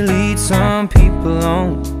tendency to lead some people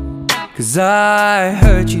on? 'Cause I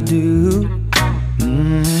heard you do.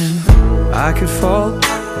 I could fall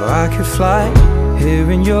or I could fly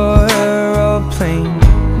here in your aeroplane,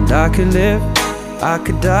 and I could live, I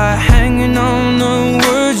could die hanging on the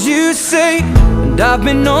words you say. And I've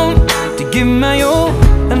been known to give my all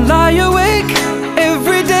and lie awake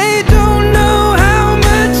every day. Don't know how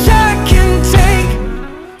much I can take.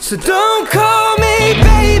 So don't call me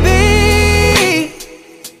baby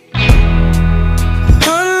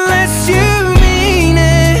unless you mean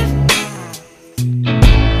it,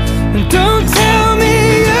 and don't tell me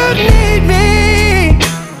you need me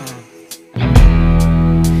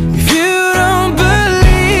if you don't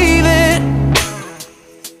believe it.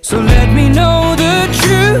 So let me know the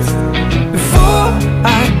truth before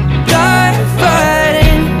I dive right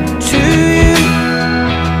into you.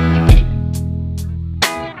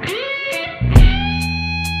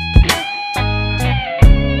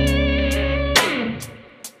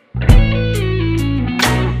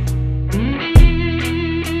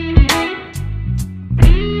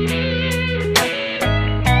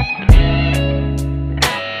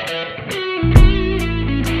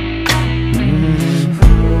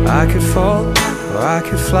 I could fall or I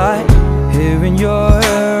could fly here in your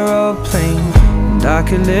aeroplane, and I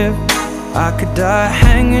could live, I could die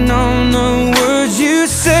hanging on the words you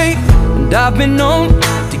say. And I've been known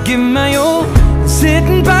to give my all and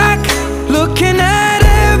sitting back looking at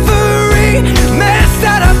every mess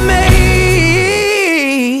that I've made.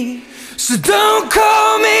 So don't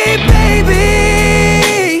call me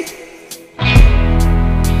baby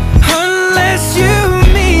unless you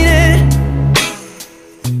mean it,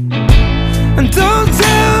 and don't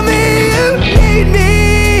tell me you need me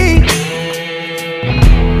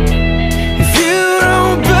if you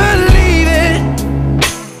don't believe it.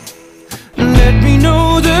 Let me know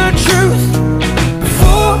the truth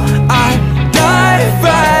before I dive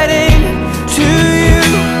right into you.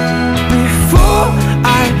 Before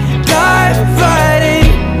I dive right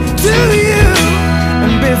into you.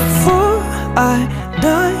 And before I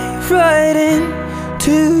dive right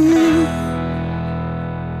into you.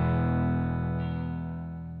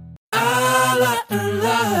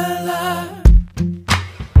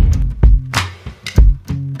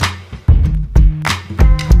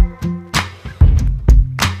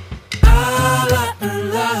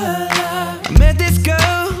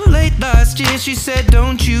 She said,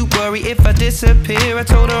 don't you worry if I disappear. I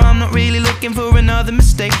told her I'm not really looking for another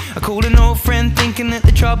mistake. I called an old friend thinking that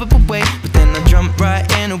the trouble would wait, but then I jumped right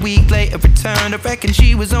in. A week later returned. I reckon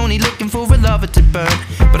she was only looking for a lover to burn,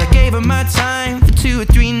 but I gave her my time for 2 or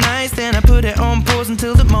 3 nights. Then I put it on pause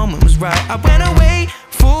until the moment was right. I went away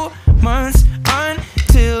 4 months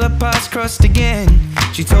until our paths crossed again.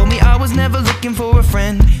 She told me I was never looking for a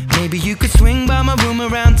friend. Maybe you could swing by my room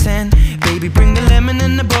around 10. Baby, bring the lemon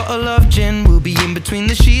and a bottle of gin. We'll be in between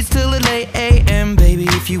the sheets till the late AM. Baby,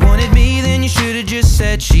 if you wanted me, then you should've just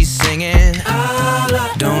said she's singing.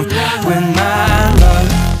 Don't win my love.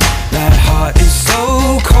 That heart is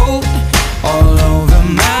so cold, all over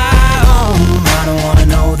my own. I don't wanna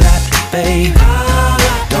know that, babe.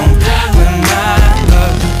 Don't win my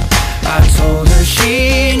love. I told her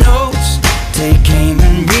she knows. Take aim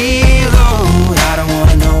and reload. I don't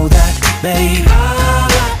wanna know that, babe.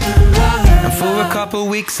 And for a couple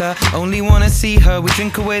weeks weeks. I only wanna see her. We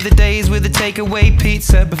drink away the days with a takeaway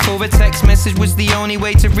pizza. Before a text message was the only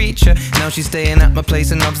way to reach her. Now she's staying at my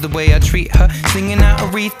place and loves the way I treat her. Singing out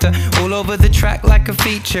Aretha all over the track like a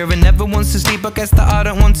feature. And never wants to sleep, I guess that I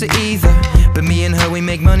don't want to either. But me and her, we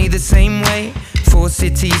make money the same way. 4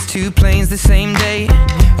 cities, 2 planes the same day.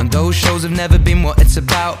 And those shows have never been what it's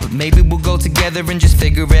about. But maybe we'll go together and just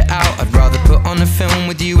figure it out. I'd rather put on a film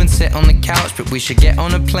with you and sit on the couch. But we should get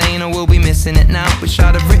on a plane or we'll be missing it now. Wish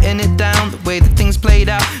I'd have written it down, the way that things played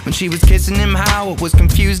out. When she was kissing him, how I was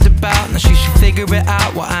confused about. Now she should figure it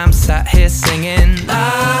out while I'm sat here singing.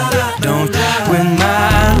 Don't win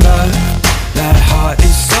my love. That heart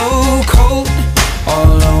is so cold,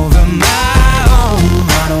 all over my own.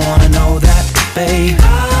 I don't wanna know that, babe.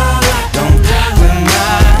 Don't win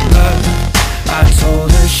my love. I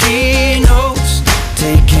told her she knows.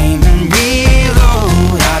 Take aim and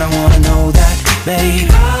reload. I don't wanna know that, babe.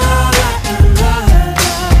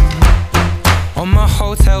 On my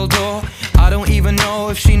hotel door, I don't even know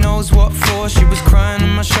if she knows what for. She was crying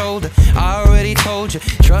on my shoulder. I already told you,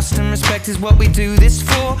 trust and respect is what we do this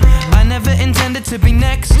for. I never intended to be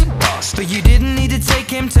next, but you didn't need to take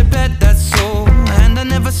him to bed, that's all. And I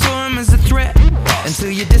never saw him as a threat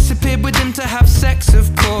until you disappeared with him to have sex,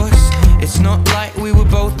 of course. It's not like we were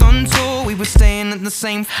both on tour. We were staying at the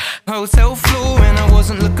same hotel floor. And I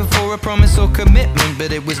wasn't looking for a promise or commitment,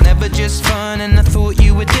 but it was never just fun and I thought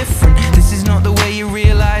you were different. This is not the way you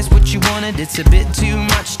realize what you wanted. It's a bit too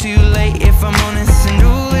much, too late if I'm honest. And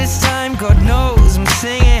all this time, God knows I'm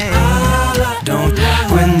singing. Don't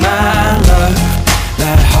win my love.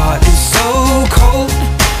 That heart is so cold,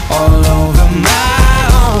 all over my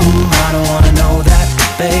own. I don't wanna know that,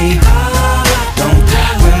 babe. Don't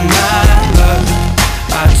win my love.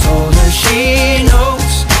 I told her she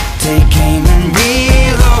knows. Take aim and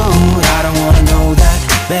reload. I don't wanna know that,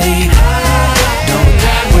 babe. Don't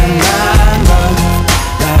win my love.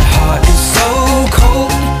 That heart is so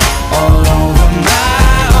cold, all over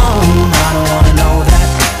my own. I don't wanna know that,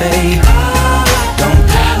 babe. Don't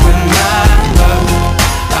win my love.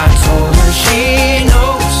 I told her she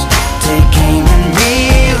knows. Take aim and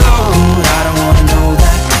reload. I don't wanna know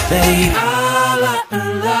that, babe.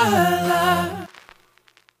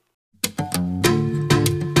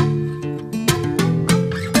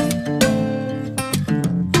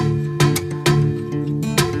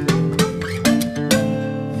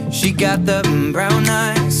 She got the brown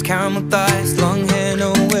eyes, caramel thighs, long hair,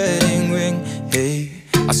 no wedding ring. Hey,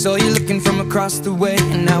 I saw you looking from across the way,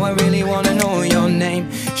 and now I really wanna know your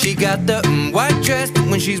name. She got the white dress, but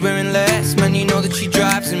when she's wearing less, man, you know that she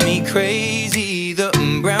drives me crazy. The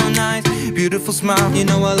brown eyes, beautiful smile, you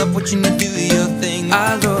know I love watching you do your thing.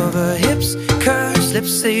 I love her hips, curves,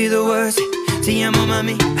 lips say the words. Te amo,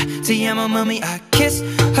 mami, te amo, mami. I kiss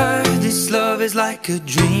her, this love is like a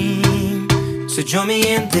dream. So join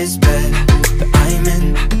me in this bed that I'm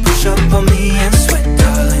in. Push up on me and sweat,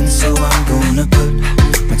 darling. So I'm gonna put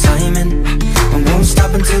my time in. I won't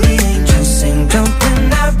stop until the angels sing. Jump in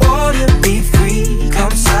that water, be free.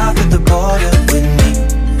 Come south of the border with me.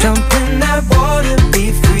 Jump in that water,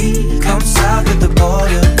 be free. Come south of the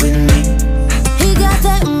border with me. He got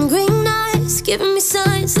that green eyes, giving me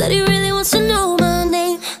signs that he really wants to know my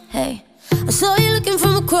name. Hey, I saw you looking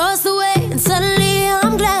from across the way, and suddenly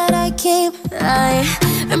I'm glad I came. Ay,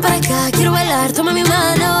 ven para acá, quiero bailar, toma mi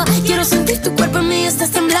mano. Quiero sentir tu cuerpo en mí,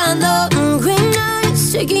 estás temblando. Green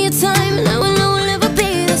eyes, taking your time, and I will know we'll never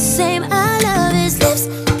be the same. I love his lips,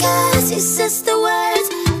 cause he says the words.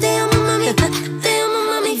 Te amo, mami, te amo,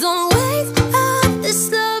 mami. Don't wake up,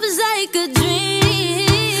 this love is like a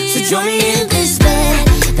dream. So join me in this bed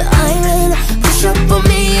that I'm in. Push up on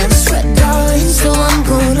me and sweat, darling. So I'm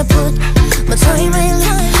gonna put my time in.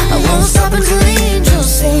 I won't stop until the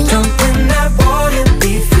angels sing. Jump in that water,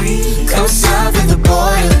 be free. Come south of the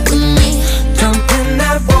border with me. Jump in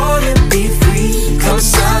that water, be free. Come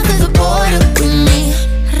south of the border with me.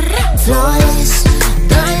 Flawless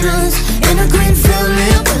diamonds in a green field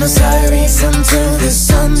near Buenos Aires until the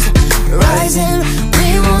sun's rising.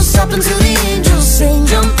 We won't stop until the angels sing.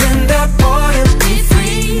 Jump in that water, be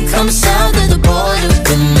free. Come south of the border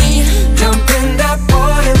with me. Jump in that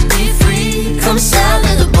water, be free. Come south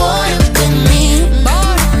of the border with me.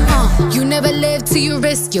 You never live till you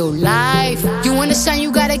risk your life. You wanna shine,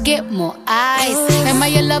 you gotta get more eyes. Am I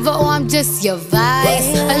your lover or I'm just your vice?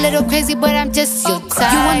 A little crazy, but I'm just your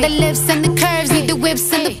type. You want the lips and the curves, need the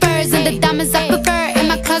whips and the furs and the diamonds I prefer. In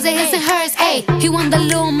my closet, his and hers. Ayy, he want the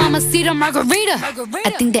little mamacita margarita.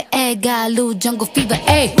 I think the egg got a little jungle fever.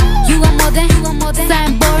 Ayy, you want more than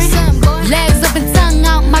something boring. Legs up and tongue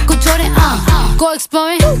out, Michael Jordan. Go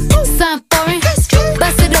exploring, something foreign.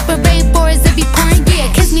 Bust it up in rainforest, it be pouring.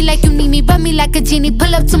 Yeah. me like you need me, rub me like a genie.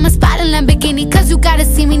 Pull up to my spot in Lamborghini, cause you gotta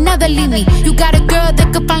see me, never leave me. You got a girl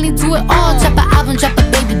that could finally do it all. Drop an album, drop a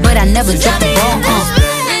baby, but I never drop the ball.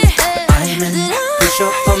 I'm in, push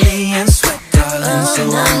up on me and sweat, darling. So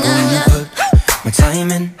I'm gonna put my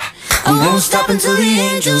time in. I won't stop until the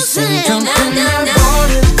angels sing. Jump in that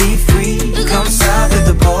water, be free. Come south of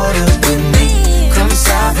the border with me. Come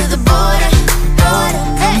south of the border, border.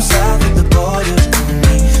 Come south of the border with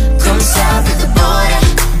me. Come south of the border,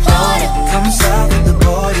 border. Come south of the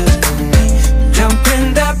border with me. Jump in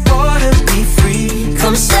that water, be free.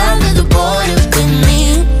 Come south of the border with me.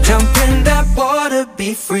 Jump in that water,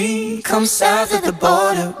 be free. Come south of the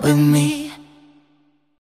border with me.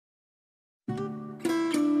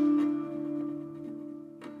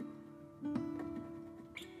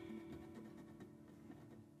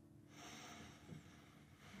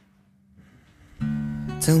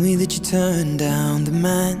 Tell me that you turned down the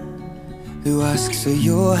man who asks for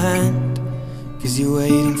your hand, 'cause you're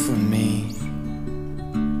waiting for me.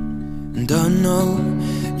 And I know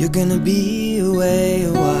you're gonna be away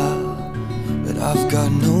a while, but I've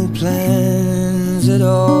got no plans at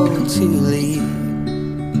all to leave.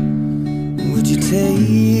 Would you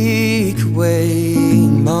take away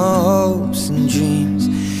my hopes and dreams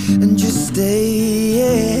and just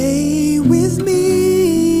stay with me?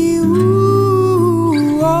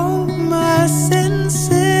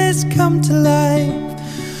 Come to life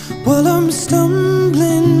while I'm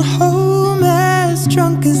stumbling home, as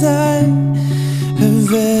drunk as I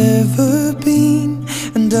have ever been,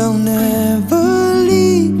 and I'll never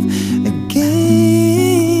leave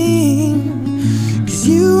again. 'Cause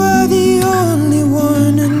you are the only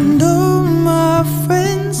one, and all my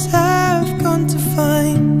friends have gone to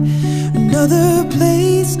find another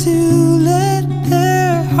place to let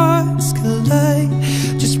their hearts collide.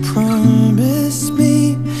 Just promise me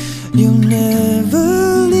you'll never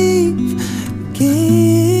leave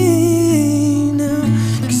again,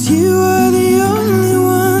 'cause you are the only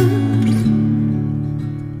one.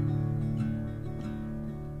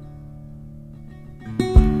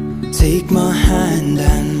 Take my hand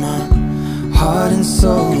and my heart and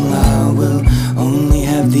soul. I will only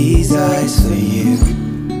have these eyes for you.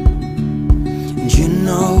 And you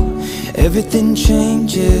know everything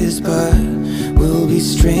changes, but we'll be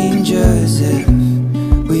strangers if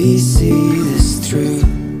we see this through.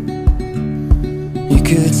 You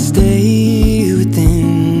could stay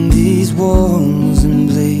within these walls and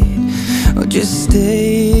bleed, or just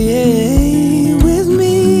stay with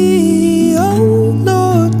me. Oh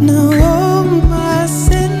Lord, now all my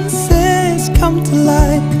senses come to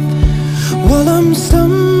life while I'm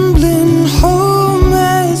stumbling home,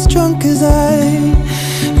 as drunk as I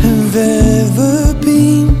have ever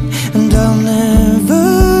been, and I'll never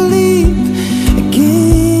leave again.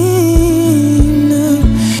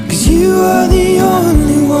 You are the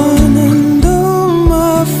only one, and all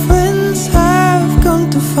my friends have gone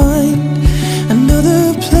to find another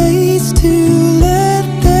place to let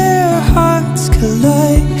their hearts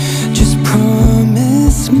collide. Just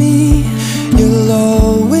promise me you'll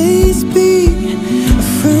always be a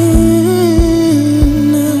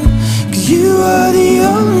friend, 'cause you are the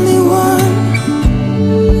only one.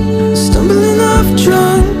 Stumbling off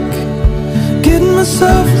drunk, getting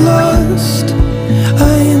myself lost,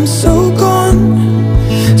 I am so gone,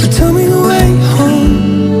 so tell me the way home.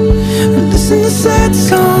 And listen to sad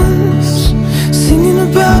songs, singing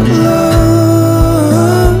about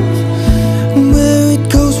love and where it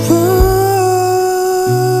goes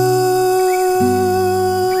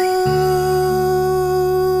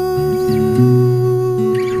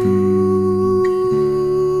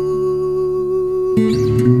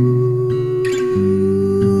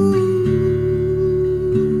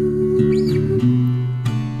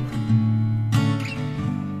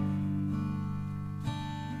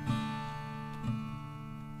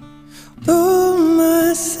all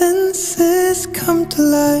my senses come to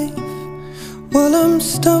life while I'm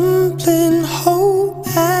stumbling home,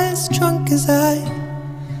 as drunk as I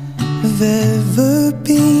have ever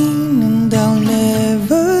been, and I'll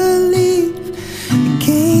never leave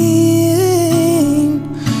again.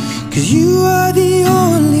 'Cause you are the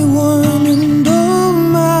only one, and all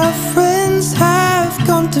my friends have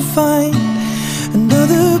gone to find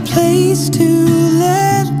another place to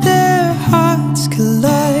let their hearts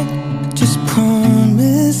collide. Just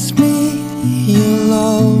promise me you'll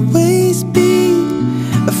always be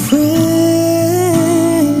a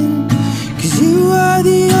friend, 'cause you are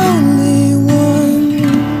the only one.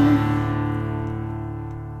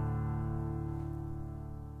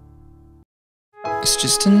 It's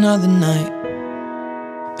just another night,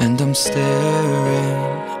 and I'm staring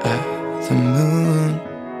at the moon.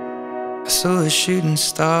 saw a shooting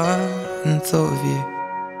star and thought of you.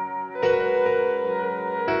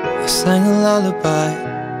 I sang a lullaby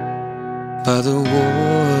by the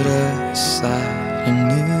waterside and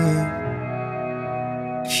knew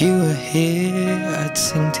if you were here I'd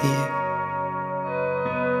sing to you.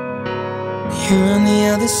 You're on the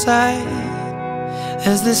other side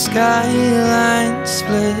as the skyline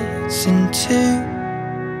splits in two,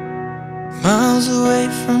 miles away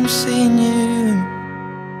from seeing you.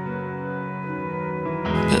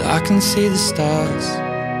 But I can see the stars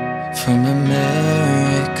from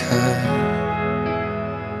America.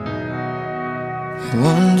 I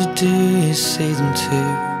wonder, do you see them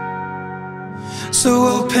too? So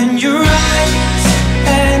open your eyes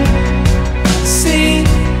and see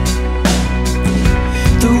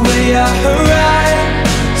the way our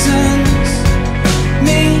horizons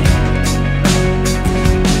meet,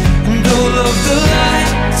 and all of the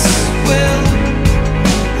lights will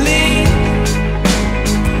lead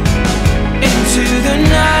into the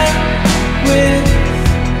night with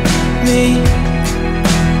me.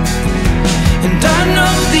 And I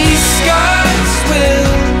know these scars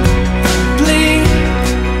will bleed,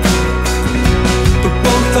 but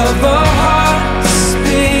both of our hearts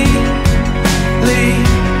believe.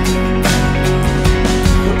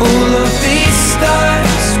 All of these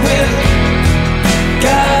stars will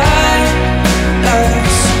guide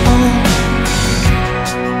us home.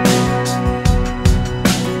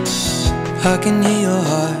 I can hear your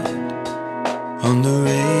heart on the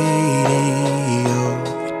radio.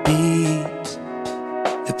 It beats.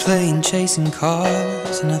 They're playing Chasing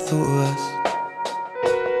Cars, and I thought of us.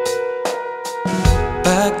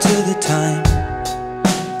 Back to the time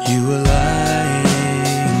you were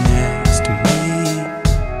lying next to me.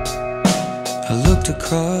 I looked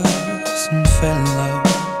across and fell in love.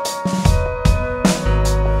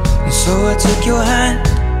 And so I took your hand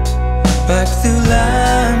back through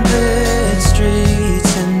lamplit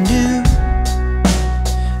streets and knew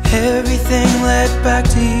everything led back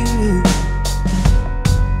to you.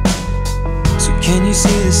 So can you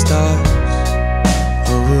see the stars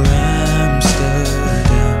over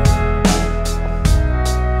Amsterdam?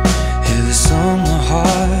 Hear the song my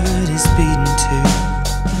heart is beating to.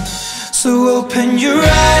 So open your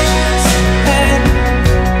eyes and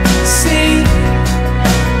see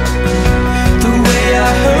the way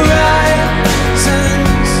our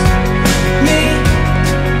horizons meet,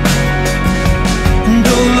 and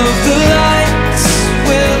all of the lights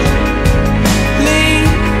will lead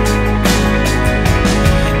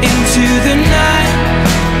into the night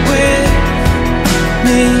with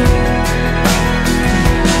me.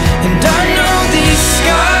 And I know these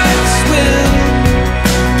scars will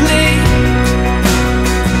bleed,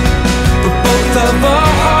 but both of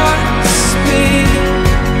our hearts believe.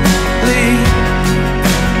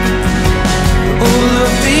 All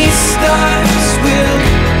of these stars will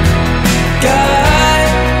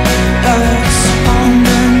guide us home.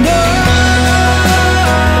 And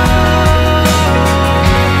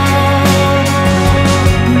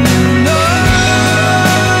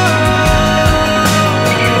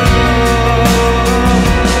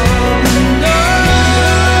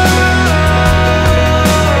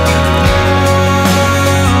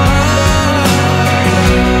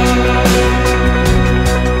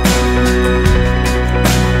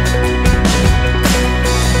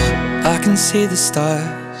I can see the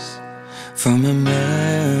stars from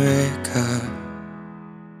America.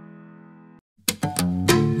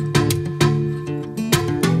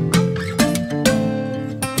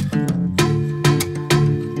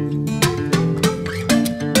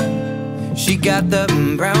 She got the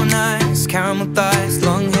brown eyes, caramel thighs,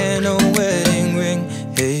 long hair, no wedding ring.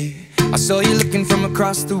 Hey, I saw you looking from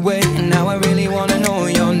across the way, and now I really wanna know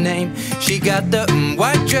your name. She got the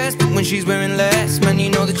white dress, but when she's wearing less, man, you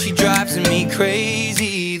know that she drives me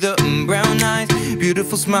crazy. The brown eyes,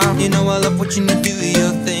 beautiful smile, you know I love watching you do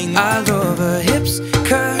your thing. I love her hips,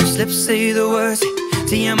 curves, lips say the words.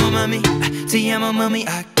 Te amo mami, te amo mami.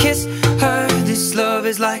 I kiss her, this love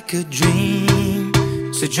is like a dream.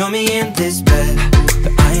 So join me in this bed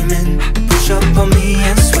that I'm in. Push up on me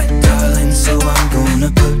and sweat, darling. So I'm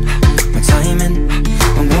gonna put my time in.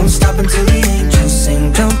 I won't stop until the angels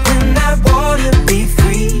sing. Jump in that water, be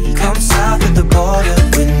free. Come south of the border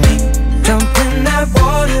with me. Jump in that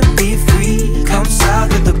water, be free. Come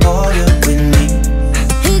south of the border with me.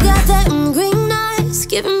 He got that green eyes,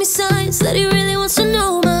 giving me signs that he really wants to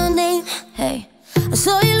know my name. Hey, I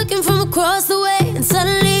saw you looking from across the way, and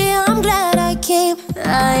suddenly I'm glad I came.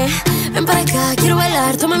 Ay, ven para acá, quiero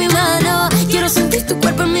bailar, toma mi mano. Quiero sentir tu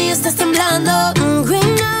cuerpo en mí, estás temblando.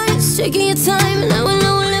 Green eyes, taking your time, and I will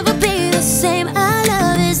never be the same. I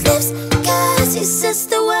love his lips,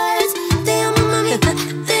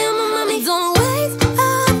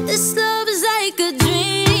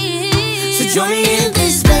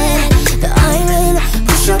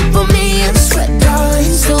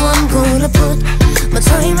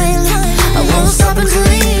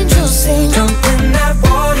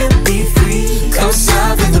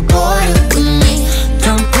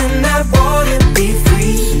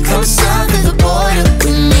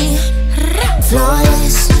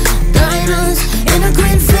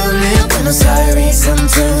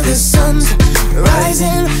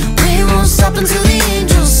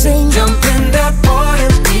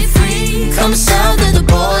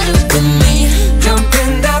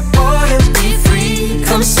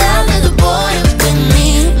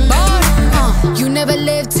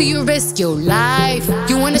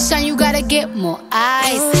 get more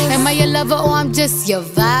eyes. Am I your lover or I'm just your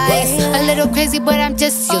vice? A little crazy, but I'm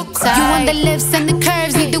just your type. You want the lips and the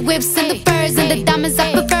curves, need the whips and the furs and the diamonds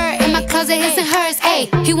I prefer. In my closet, his and hers.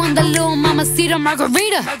 Ayy, he want the little mamacita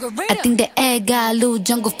margarita. I think the egg got a little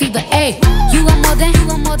jungle fever. Ayy, you want more than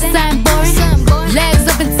something boring. Legs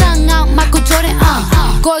up and tongue out, Michael Jordan.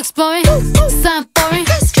 Go exploring, something foreign.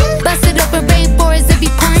 Bust it open, rainforest if you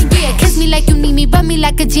pouring. Yeah, kiss me like you need me, rub me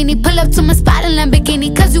like a genie. Pull up to my spot in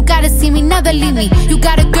Lamborghini, cause you gotta see me, never leave me. You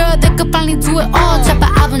got a girl that could finally do it all. Drop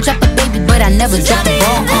an album, drop a baby, but I never drop the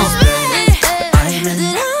ball. Diamond,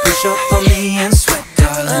 push up on me and sweat,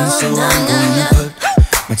 darling. So I'm gonna put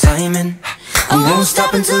my time in. I won't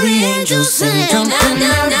stop until the angels sing. Jump in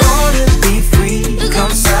that water, be free.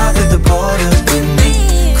 Come south of the border with me.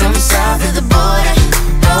 Come south of the border,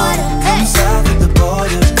 border. Come south of the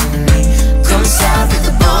border with me. Come south of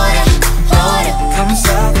the border, border. Come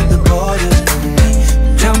south of the border with me.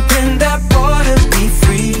 Jump in that water, be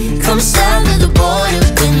free. Come south of the border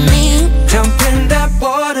with me. Jump in that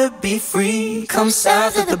water, be free. Come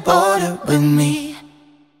south of the border with me.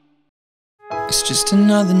 It's just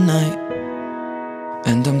another night,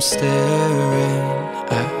 and I'm staring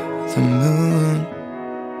at the moon.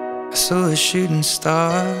 I saw a shooting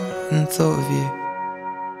star and thought of you.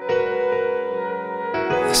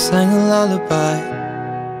 I sang a lullaby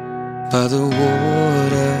by the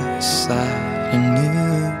waterside and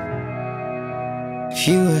knew if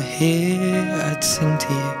you were here, I'd sing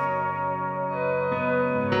to you.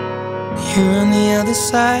 You're on the other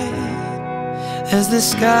side as the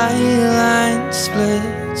skyline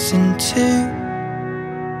splits in two,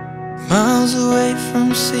 miles away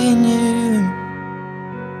from seeing you.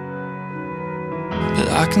 But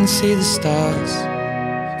I can see the stars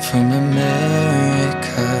from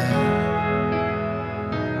America.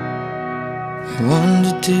 I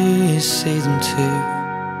wonder, do you see them too?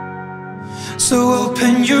 So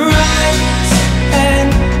open your eyes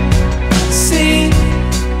and see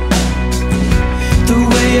the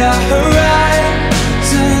way our horizons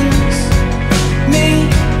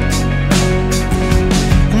meet,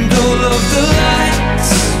 and all of the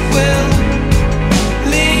lights will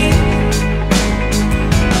lead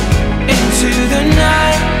into the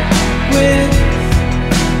night with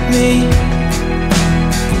me.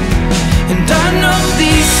 And I know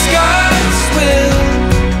these scars will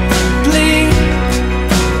bleed,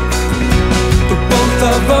 but both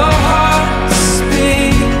of our hearts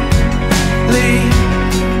bleed.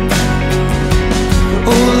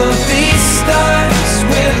 All of these stars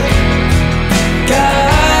will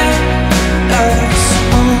guide us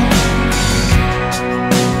home.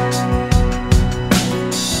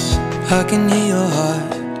 I can hear your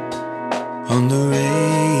heart on the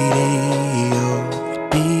radio. It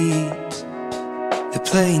beats. They're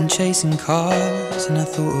playing Chasing Cars, and I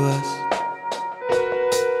thought of us.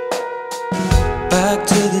 Back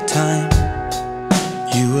to the time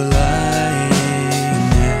you were lying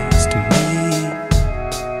next to me.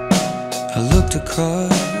 I looked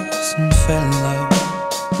across and fell in love,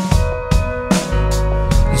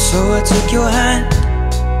 and so I took your hand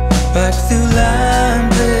back through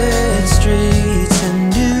lamplit streets and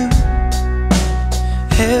knew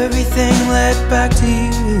everything led back to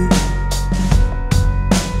you.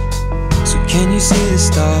 So can you see the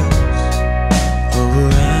stars over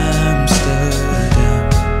Amsterdam?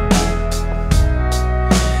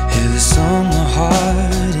 Hear the song my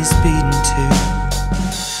heart is beating to.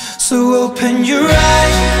 So open your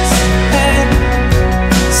eyes and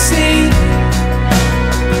see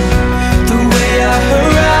the way our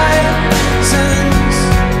horizons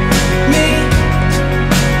meet,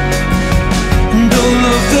 and all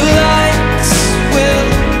of the lights will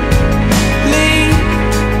lead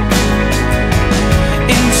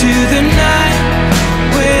into the night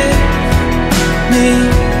with me.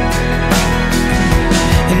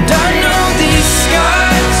 And I know these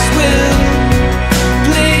scars will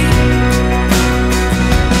bleed,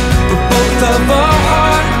 but both of our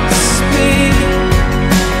hearts bleed.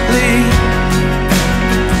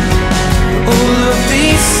 All of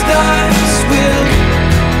these stars will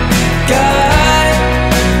guide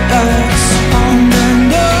us on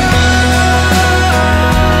and on.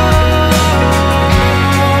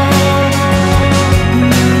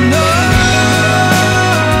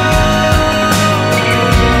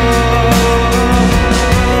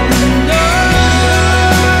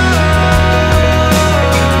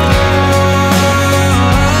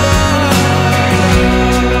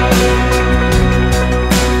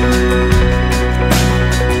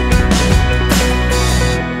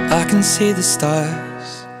 I can see the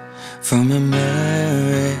stars from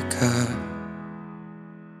America.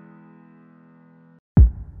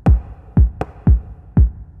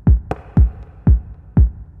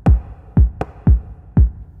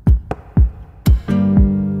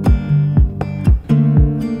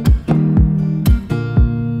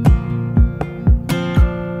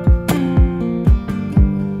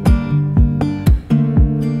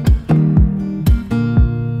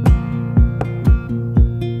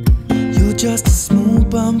 just a small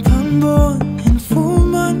bump unborn. In 4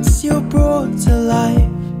 months you're brought to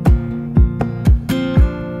life.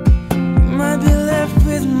 You might be left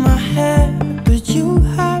with my hair, but you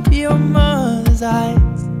have your mother's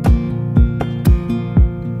eyes.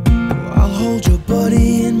 I'll hold your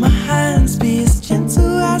body in my hands, be as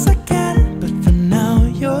gentle as I can. But for now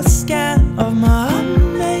you're scan of my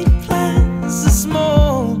unmade plans. A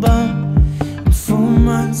small bump. In 4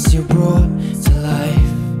 months you're brought to life.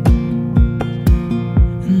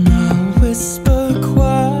 And I'll whisper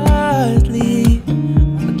quietly,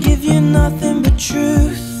 I'll give you nothing but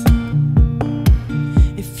truth.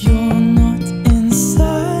 If you're not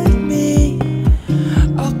inside me,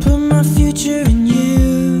 I'll put my future in you.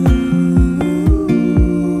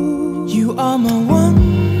 You are my one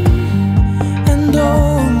and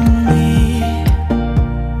only,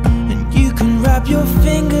 and you can wrap your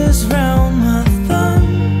fingers round my thumb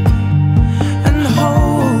and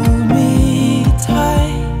hold me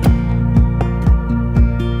tight.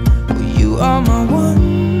 You are my one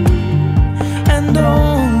and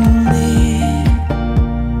only.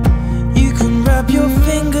 You can wrap your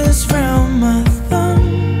fingers round my thumb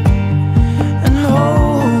and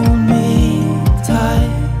hold me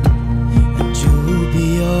tight, and you'll be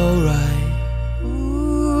alright.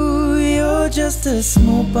 Ooh, you're just a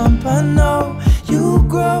small bump, I know. You'll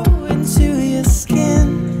grow into your skin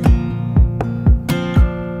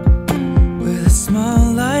with a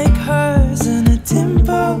smile like hers and a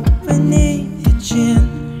dimple beneath your chin.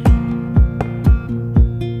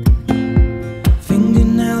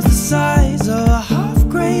 Fingernails the size of a half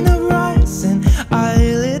grain of rice, and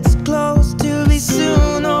eyelids closed to be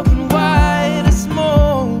soon open wide. A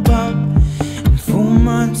small bump. In 4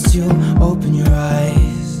 months you'll open your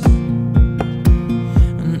eyes,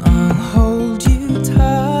 and I'll hold you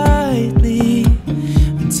tightly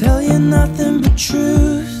and tell you nothing but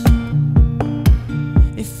truth.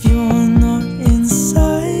 If you're not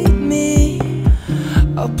inside me,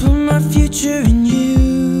 I'll put my future in you.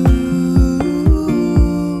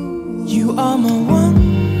 You are my one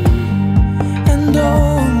and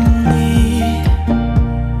only,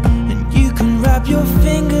 and you can wrap your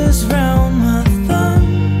fingers round my thumb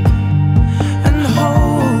and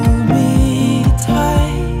hold me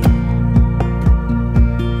tight.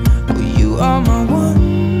 You are my one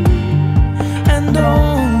and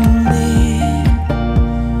only.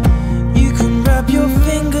 You can wrap your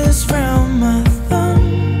fingers round my thumb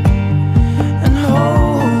and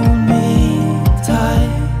hold me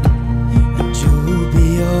tight, and you'll be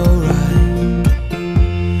alright.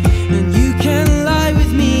 And you can lie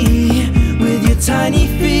with me with your tiny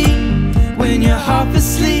feet. When you're half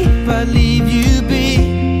asleep, I'd leave you be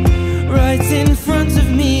right in front of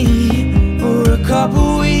me for a couple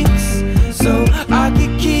weeks, so I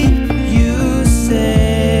could keep you safe.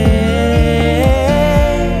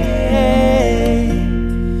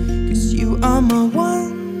 'Cause you are my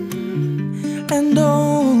one and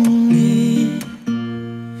only.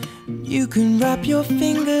 You can wrap your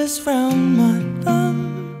fingers round my thumb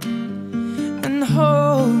and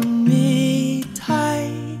hold me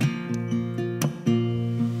tight.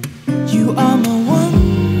 You are my one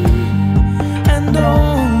and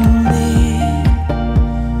only.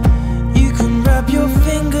 You can wrap your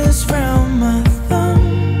fingers round my thumb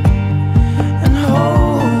and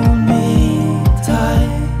hold me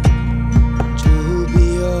tight, and you'll be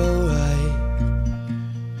alright.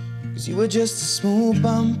 'Cause you were just a small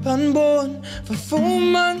bump unborn for 4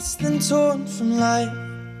 months, then torn from life.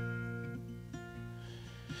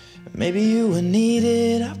 Maybe you were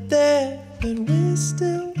needed up there, but we're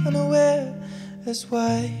still unaware. That's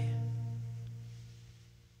why.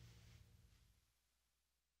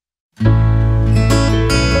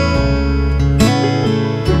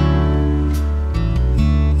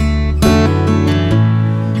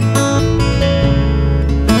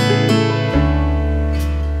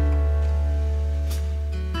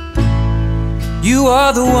 You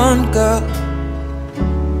are the one, girl,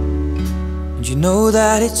 and you know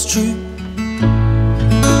that it's true.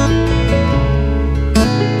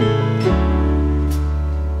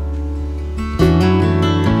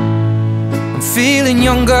 I'm feeling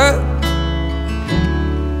younger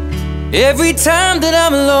every time that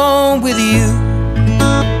I'm alone with you.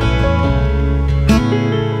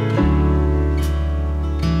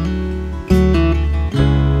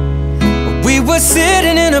 We were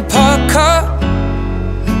sitting in a parked car,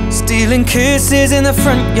 stealing kisses in the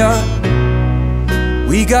front yard.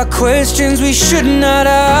 We got questions we should not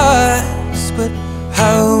ask, but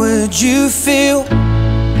how would you feel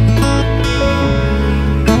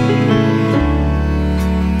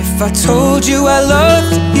if I told you I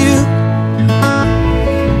loved you?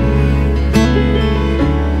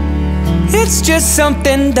 It's just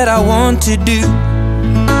something that I want to do.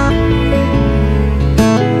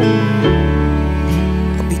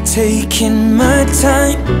 I'll be taking my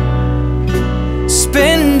time,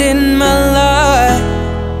 spending my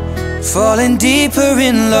life, falling deeper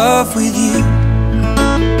in love with you.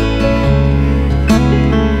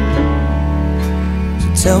 So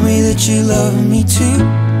tell me that you love me too.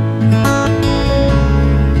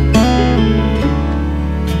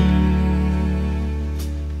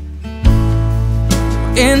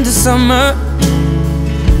 In the summer,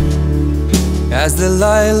 as the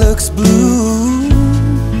lilacs bloom,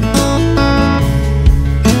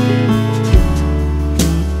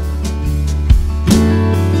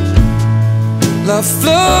 love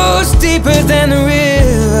flows deeper than a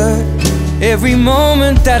river. Every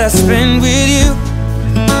moment that I spend with you,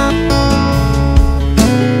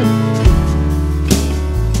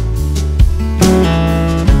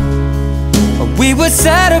 we were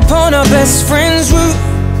sat upon our best friend's roof.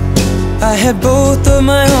 I had both of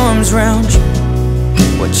my arms round you,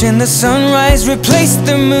 watching the sunrise replace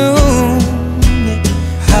the moon.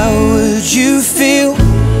 How would you feel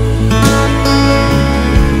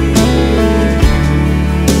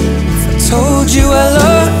if I told you I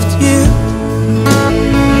loved you?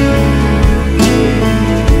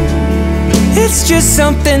 It's just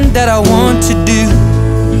something that I want to do.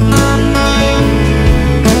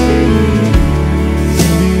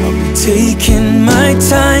 I'll be taking my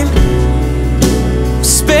time,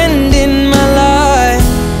 spending my life,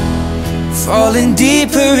 falling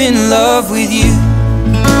deeper in love with you.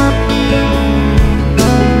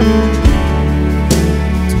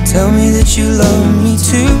 So tell me that you love me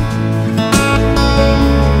too.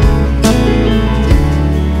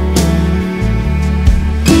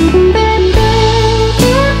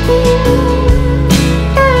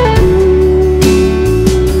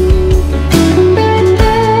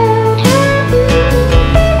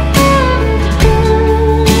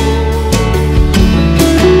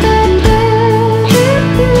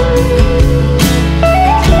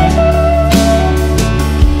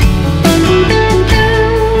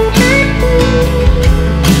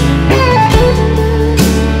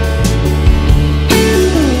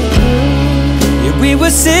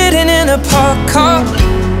 Sitting in a parked car,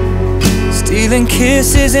 stealing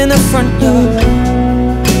kisses in the front yard.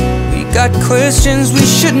 We got questions we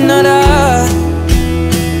should not ask.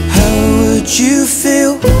 How would you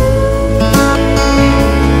feel if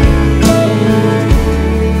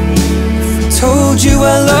I told you I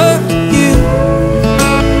love you?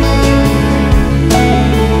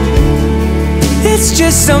 It's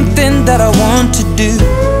just something that I want to do.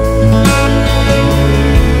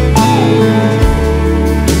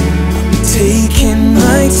 Taking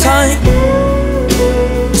my time,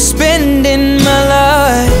 spending my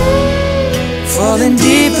life, falling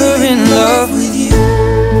deeper in love with you.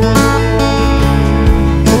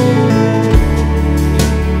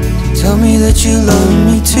 Tell me that you love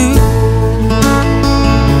me too.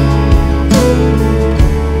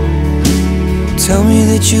 Tell me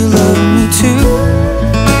that you love me too.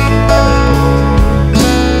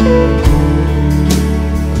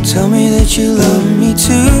 Tell me that you love me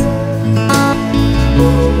too.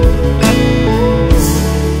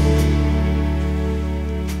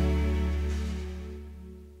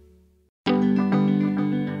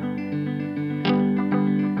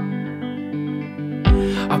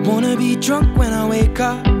 I wanna be drunk when I wake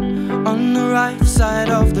up, on the right side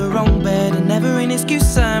of the wrong bed, and never an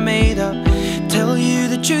excuse I made up. Tell you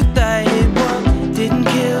the truth, I hit what didn't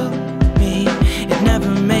kill me. It never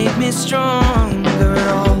made me stronger at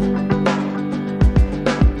all.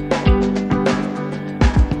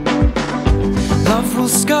 Love will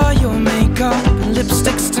scar your makeup and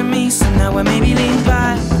lipsticks to me, so now I maybe lean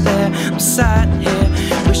back there. I'm sat here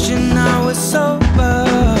wishing I was sober.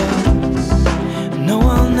 No,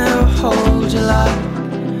 I'll never hold you like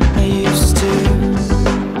I used to.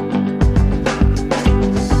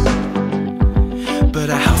 But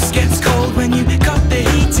a house gets cold when you cut the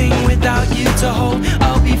heating. Without you to hold,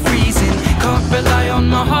 I'll be freezing. Can't rely on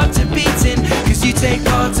my heart to beating, cause you take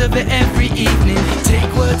parts of it every evening.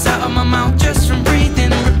 Take words out of my mouth just from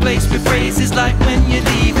breathing, replace with phrases like when you're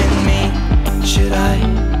leaving me. Should I?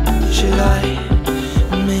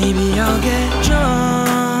 Maybe I'll get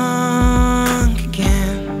drunk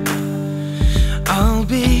again. I'll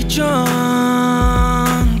be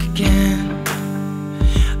drunk again.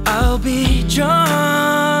 I'll be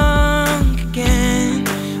drunk again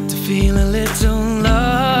to feel a little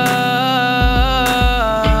love.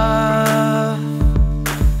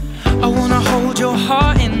 I wanna hold your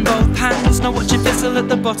heart in both hands, not watch it fizzle at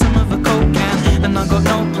the bottom of a Coke can. And I got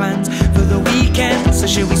no plans for the weekend, so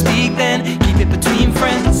should we speak then? it between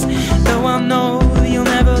friends. Though I know you'll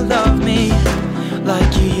never love me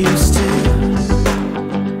like you used to.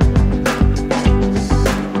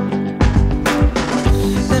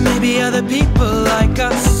 There may be other people like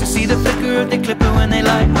us who see the flicker of the clipper when they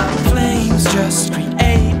light up. Flames just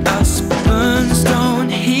create us, but burns don't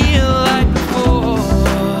heal like before.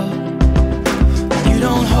 You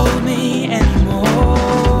don't hold me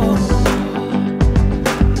anymore.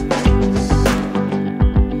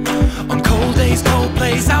 On cold days, cold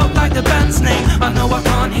plays out like the band's name. I know I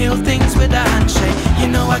can't heal things with a handshake. You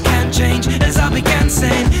know I can't change as I began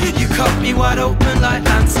saying. You cut me wide open like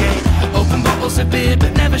landscape. Open bottles of beer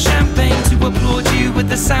but never champagne to applaud you with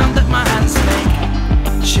the sound that my hands make.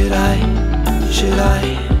 Should I,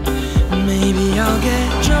 maybe I'll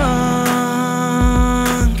get drunk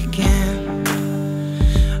again.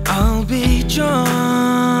 I'll be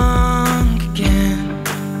drunk again.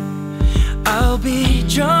 I'll be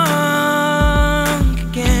drunk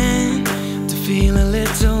again to feel a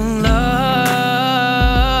little love.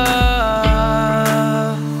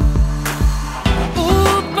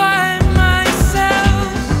 All by myself,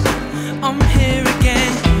 I'm here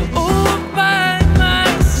again. All by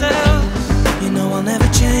myself, you know I'll never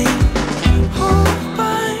change. All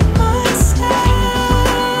by myself,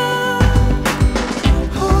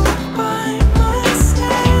 all by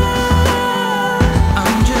myself.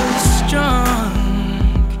 I'm just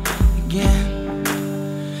drunk again.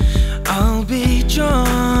 I'll be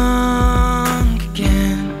drunk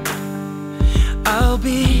again. I'll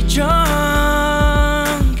be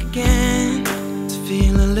drunk again to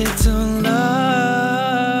feel a little love.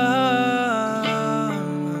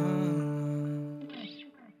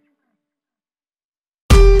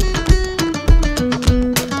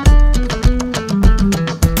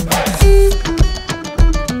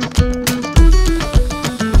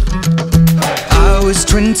 I was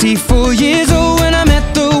 24 years old when I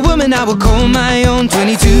met the woman I would call my own.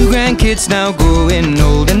 22 grandkids now growing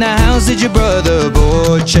old in the house that your brother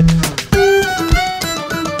bought you.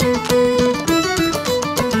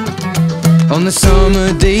 On the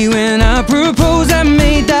summer day when I proposed, I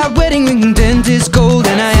made that wedding ring dentist gold.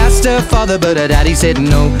 And I asked her father, but her daddy said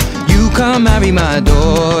no, you can't marry my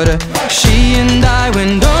daughter. She and I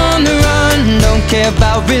went on the run, don't care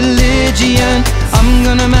about religion. I'm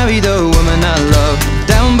gonna marry the woman I love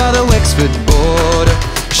down by the Wexford border.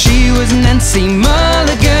 She was Nancy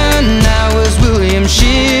Mulligan, I was William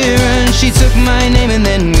Sheeran. She took my name and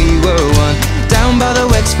then we were one down by the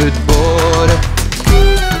Wexford border.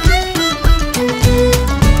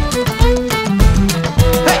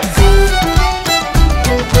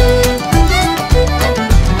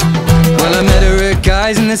 Well, I met her at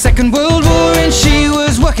Guy's in the Second World War, and she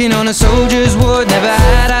was working on a soldier's ward. Never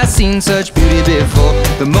had I seen such beauty before.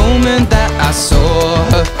 The moment that I saw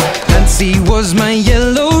her, Nancy was my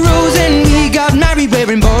yellow rose, and we got married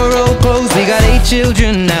wearing borrowed clothes. We got 8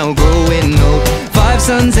 children now growing old, 5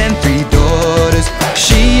 sons and 3 daughters.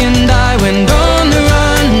 She and I went on the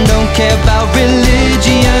run, don't care about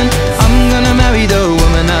religion. I'm gonna marry the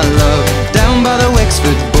woman I love down by the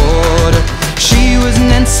Wexford border. She was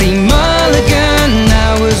Nancy Mulligan,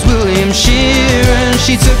 I was William Sheeran.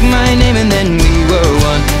 She took my name and then we were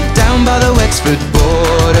one down by the Wexford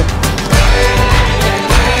border.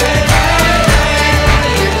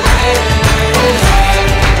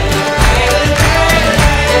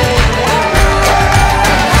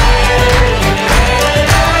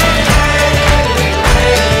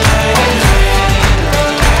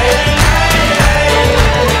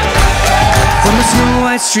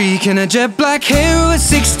 Streak and a jet black hair. Over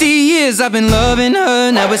 60 years I've been loving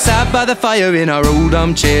her. Now we're sat by the fire in our old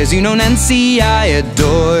armchairs. You know Nancy, I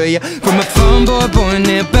adore you. From a farm boy born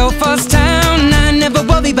near Belfast town, I never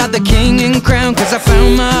worry about the king and crown, cause I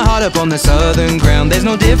found my heart up on the southern ground. There's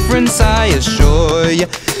no difference, I assure you.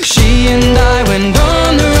 She and I went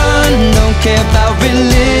on the run, don't care about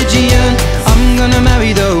religion. I'm gonna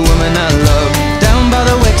marry the woman I love down by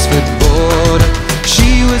the Wexford border.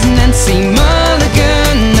 She was Nancy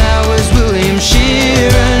Mulligan, I was William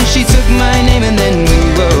Sheeran. She took my name and then we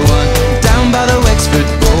were one down by the Wexford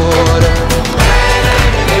border.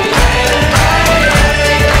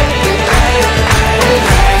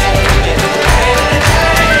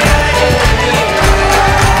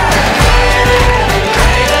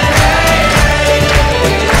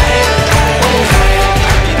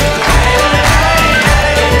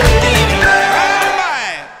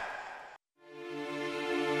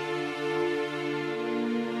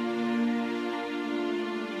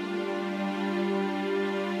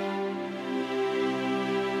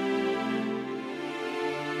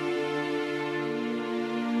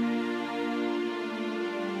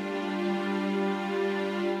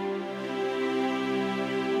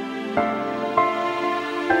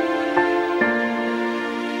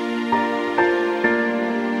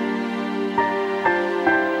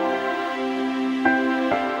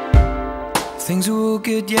 Things were all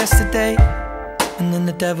good yesterday, and then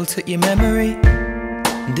the devil took your memory.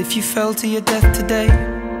 And if you fell to your death today,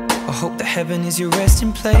 I hope that heaven is your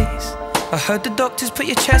resting place. I heard the doctors put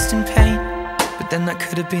your chest in pain, but then that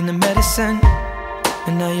could have been the medicine.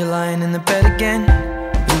 And now you're lying in the bed again.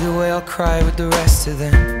 Either way I'll cry with the rest of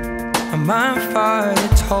them. And my father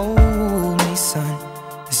told me, son,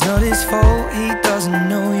 it's not his fault, he doesn't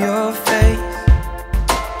know your face.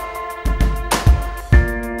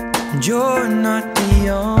 And you're not the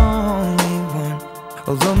only one,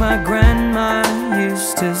 although my grandma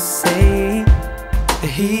used to say that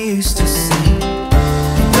he used to sing.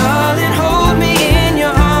 Darling, hold me in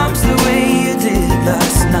your arms the way you did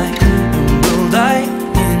last night, and we'll die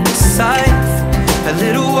inside a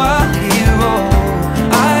little while here. Oh,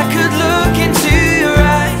 I could look into your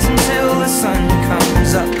eyes until the sun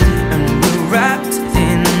comes up, and we're wrapped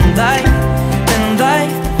in light and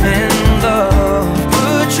life and love.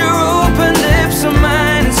 Put your open lips on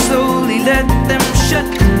mine and slowly let them shut,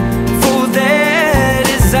 for they're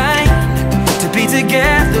designed to be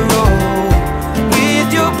together. Oh,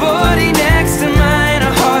 with your body next to mine,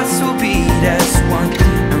 our hearts will beat as one,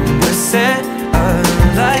 and we're set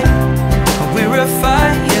alight. We're a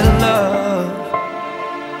fire, love,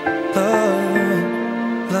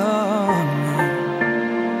 love, love.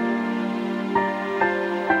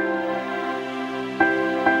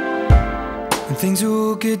 And things were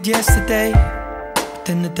all good yesterday, but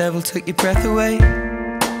then the devil took your breath away.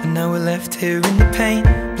 And now we're left here in the pain,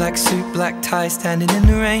 black suit, black tie, standing in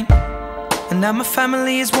the rain. And now my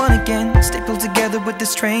family is one again, stapled together with the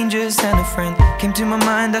strangers and a friend. Came to my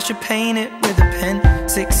mind I should paint it with a pen.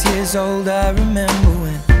 6 years old, I remember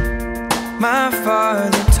when my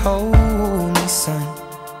father told me, son,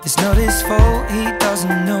 it's not his fault, he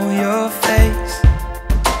doesn't know your face.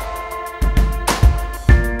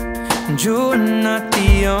 And you're not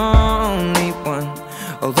the only one,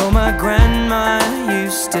 although my grandma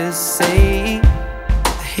used to say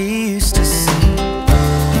that he used to sing.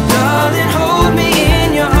 Darling, hold me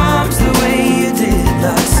in your arms the way you did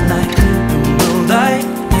last night, and we'll die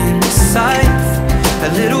inside a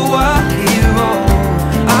little while here. Oh,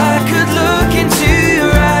 I could look into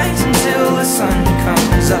your eyes until the sun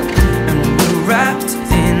comes up, and we're wrapped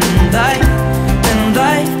in light and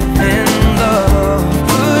life and love.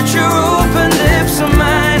 Put your open lips on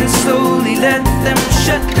mine and slowly let them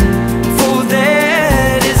shut, for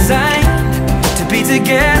they're designed to be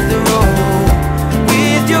together. Oh,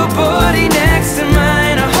 with your body next to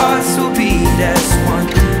mine, our hearts will beat as one,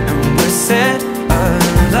 and we're set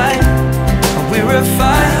alight. We're a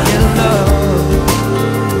fire, love,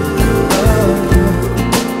 love,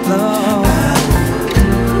 love.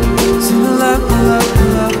 Sing love, love,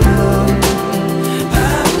 love, love.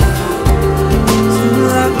 Sing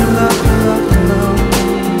love, love, love, love.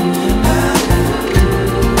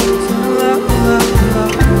 Sing love, love,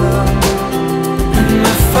 love, love. And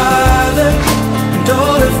my father and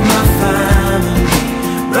all of my family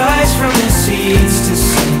rise from their seats to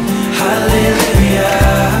sing hallelujah.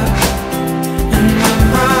 And my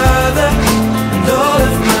brother and all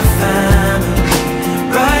of my family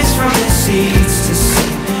rise from their seats to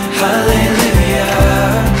sing hallelujah.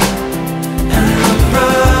 And my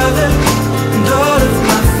brother and all of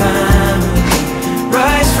my family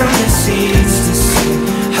rise from their seats to sing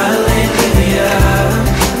hallelujah.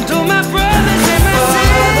 And all my brothers and my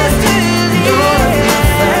sisters, and all of my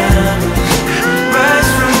family rise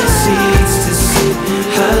from their seats to sing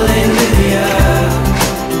hallelujah.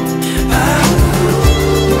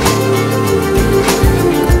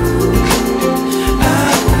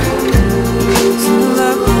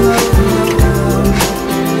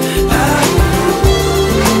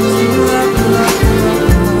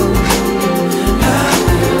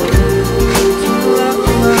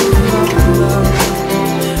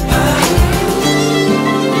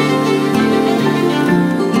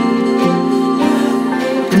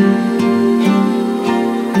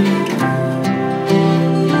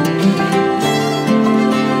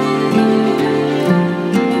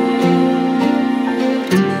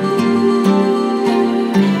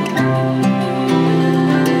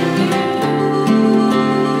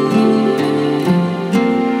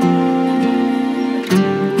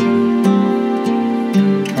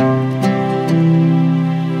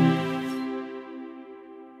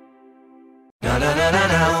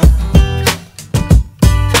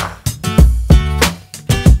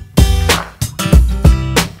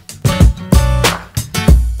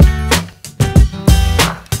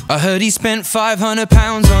 I heard he spent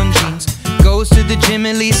 £500 on jeans, goes to the gym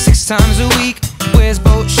at least 6 times a week. wears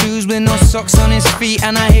boat shoes with no socks on his feet.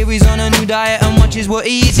 And I hear he's on a new diet and watches what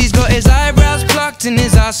he eats. He's got his eyebrows plucked and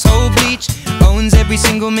his asshole bleached. Owns every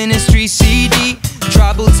single Ministry CD.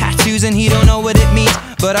 Tribal tattoos and he don't know what it means.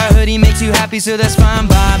 But I heard he makes you happy, so that's fine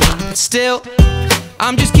by me. But still,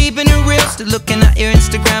 I'm just keeping it real. Still looking at your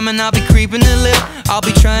Instagram and I'll be creeping a little. I'll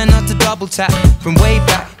be trying not to double tap from way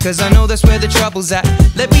back, cause I know that's where the trouble's at.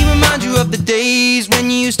 Let me remind you of the days when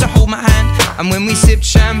you used to hold my hand, and when we sipped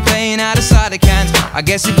champagne out of cider cans. I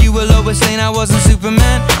guess if you were Lois Lane, I wasn't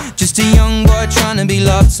Superman. Just a young boy trying to be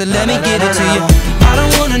loved, so let me give it to you. I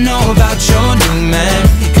don't wanna know about your new man,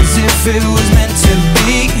 cause if it was meant to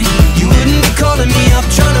be, you wouldn't be calling me up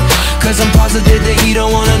trying to, cause I'm positive that he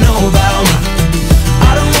don't wanna know about me.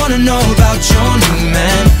 I don't wanna know about your new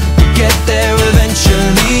man. We'll get there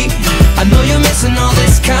eventually. I know you're missing all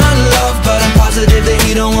this kind of love, but I'm positive that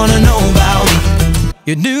he don't wanna know about me.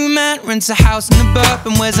 Your new man rents a house in the burp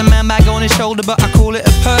and wears a man bag on his shoulder, but I call it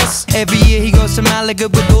a purse. Every year he goes to Malaga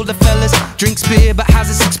with all the fellas. Drinks beer but has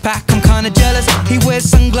a six-pack, I'm kinda jealous. He wears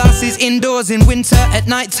sunglasses indoors in winter at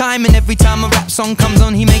night time, and every time a rap song comes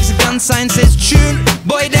on he makes a gun sign, says tune.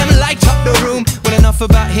 Boy, them light up the room. Well, enough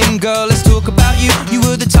about him, girl, let's talk about you. You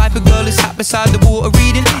were the type of girl who sat beside the water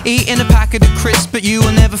reading, eating a packet of crisps, but you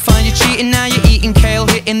will never find you cheating. Now you're eating kale,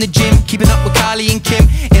 hitting the gym, keeping up with Kylie and Kim,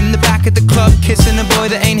 in the back of the club, kissing a boy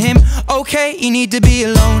that ain't him. Okay, you need to be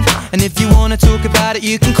alone, and if you wanna talk about it,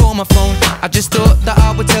 you can call my phone. I just thought that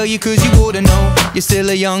I would tell you, cause you wouldn't know. You're still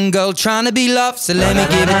a young girl trying to be loved, so let me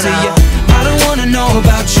give it to you. I don't wanna know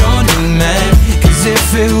about your new man, cause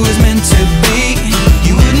if it was meant to be,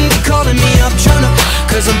 you wouldn't be calling me up trying to,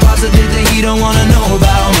 cause I'm positive that he don't wanna know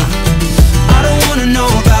about me. I don't wanna know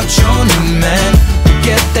about your new man. We'll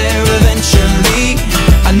get there eventually.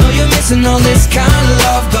 I know you're missing all this kind of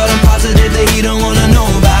love, but I'm positive that he don't wanna know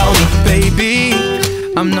about me. Baby,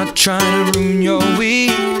 I'm not trying to ruin your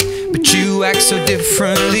week, but you act so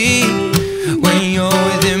differently when you're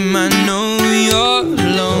with him. I know you're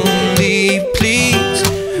lonely. Please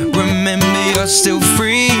remember you're still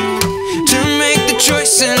free to make the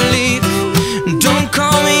choice and leave. Don't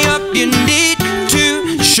call me up, you need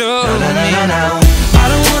to show me. I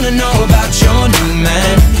don't wanna know about your new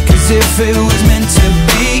man, cause if it was meant to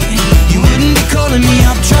be, you wouldn't be calling me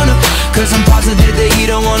up trying to, cause I'm positive that he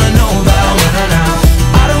don't wanna know about me.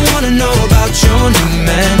 I don't wanna know about your new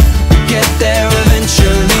man. We'll get there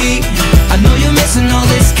eventually. I know you're missing all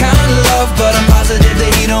this kind of love, but I'm positive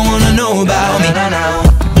that he don't wanna know about me.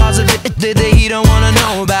 Positive that he don't wanna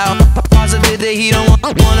know about. Positive that he don't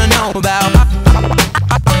wanna know about.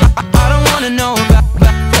 I don't wanna know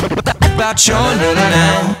about your new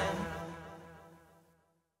man.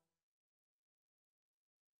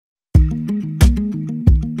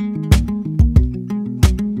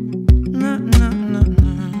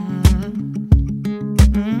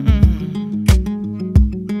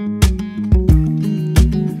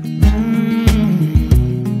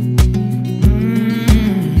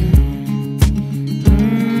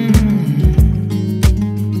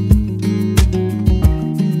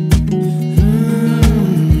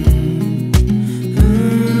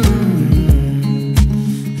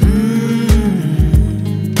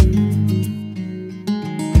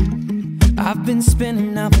 I've been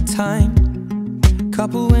spending out the time,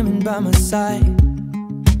 couple women by my side.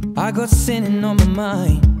 I got sinning on my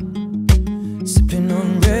mind, sipping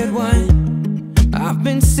on red wine. I've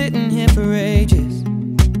been sitting here for ages,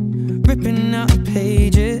 ripping out the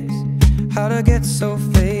pages. How'd I get so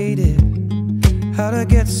faded? How'd I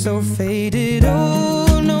get so faded?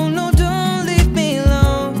 Oh, no, no, don't leave me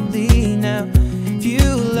lonely now. If you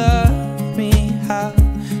love me,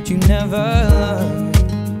 how'd you never love?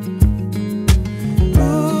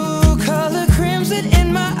 Ooh, color crimson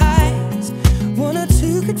in my eyes, one or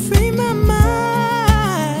two could free my mind.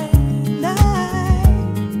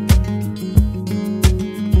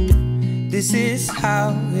 This is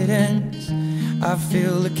how it ends. I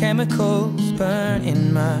feel the chemicals burn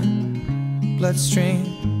in my bloodstream,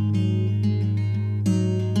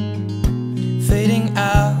 fading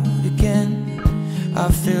out again. I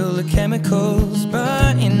feel the chemicals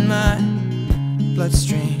burn in my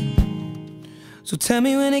bloodstream. So tell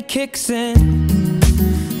me when it kicks in.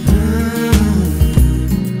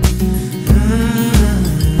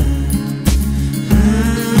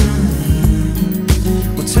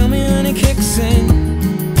 Well, tell me when it kicks in.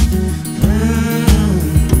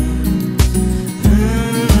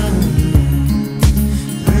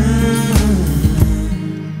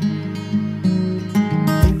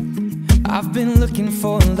 I've been looking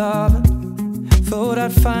for a lover, thought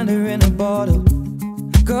I'd find her in a bottle.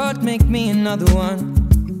 God, make me another one.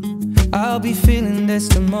 I'll be feeling this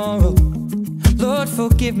tomorrow. Lord,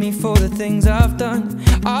 forgive me for the things I've done.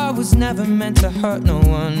 I was never meant to hurt no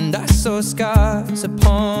one. I saw scars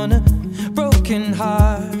upon a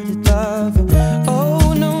broken-hearted lover.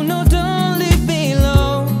 Oh, no, no, don't leave me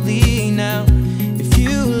lonely now. If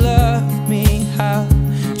you loved me,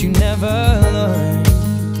 how'd you never learn?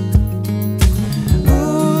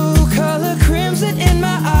 Ooh, color crimson in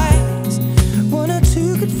my eyes. One or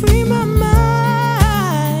two could free my mind.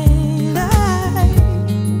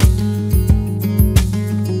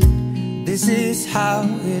 This is how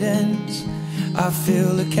it ends. I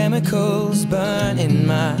feel the chemicals burn in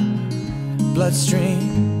my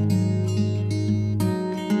bloodstream,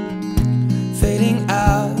 fading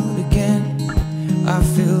out again. I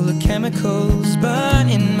feel the chemicals burn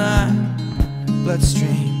in my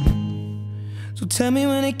bloodstream. So tell me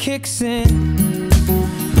when it kicks in.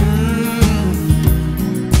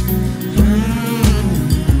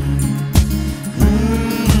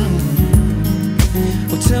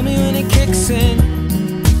 Well, tell me when it kicks in.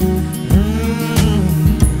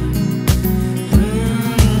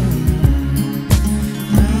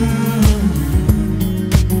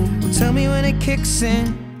 Tell me when it kicks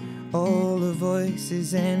in. All the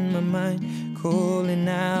voices in my mind calling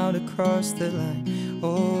out across the line.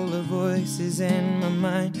 All the voices in my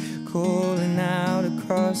mind calling out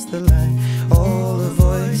across the line. All the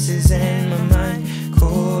voices in my mind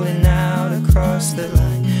calling out across the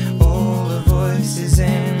line. All the voices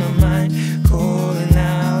in my mind calling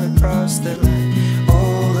out across the line.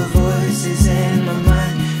 All the voices in my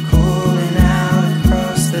mind calling out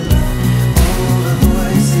across the line. All the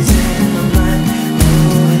voices in my mind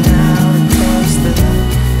calling out across the line.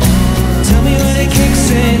 Tell me when it kicks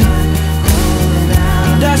in.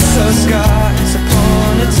 That's so scars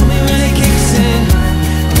upon it. Tell me when it kicks in.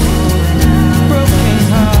 Broken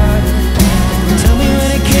heart. Tell me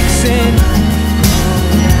when it kicks in.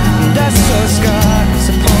 That's so scars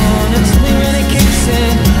upon it. Tell me when it kicks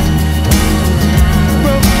in.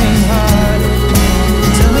 Broken heart.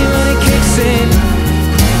 Tell me when it kicks in.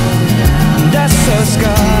 That's so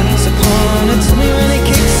scars upon it. Tell me when it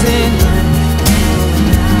kicks in.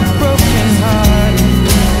 Broken heart.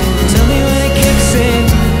 Tell me when it kicks in.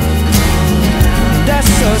 That's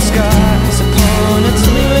so scars upon it.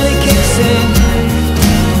 Tell me when it kicks in.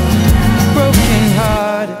 Broken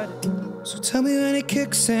heart. So tell me when it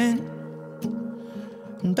kicks in.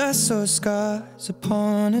 And that's so scars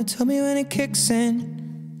upon it. Tell me when it kicks in.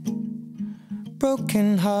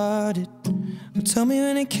 Broken hearted. Tell me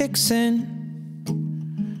when it kicks in.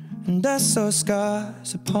 And that's so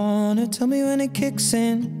scars upon it. Tell me when it kicks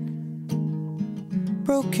in.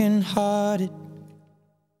 Broken hearted.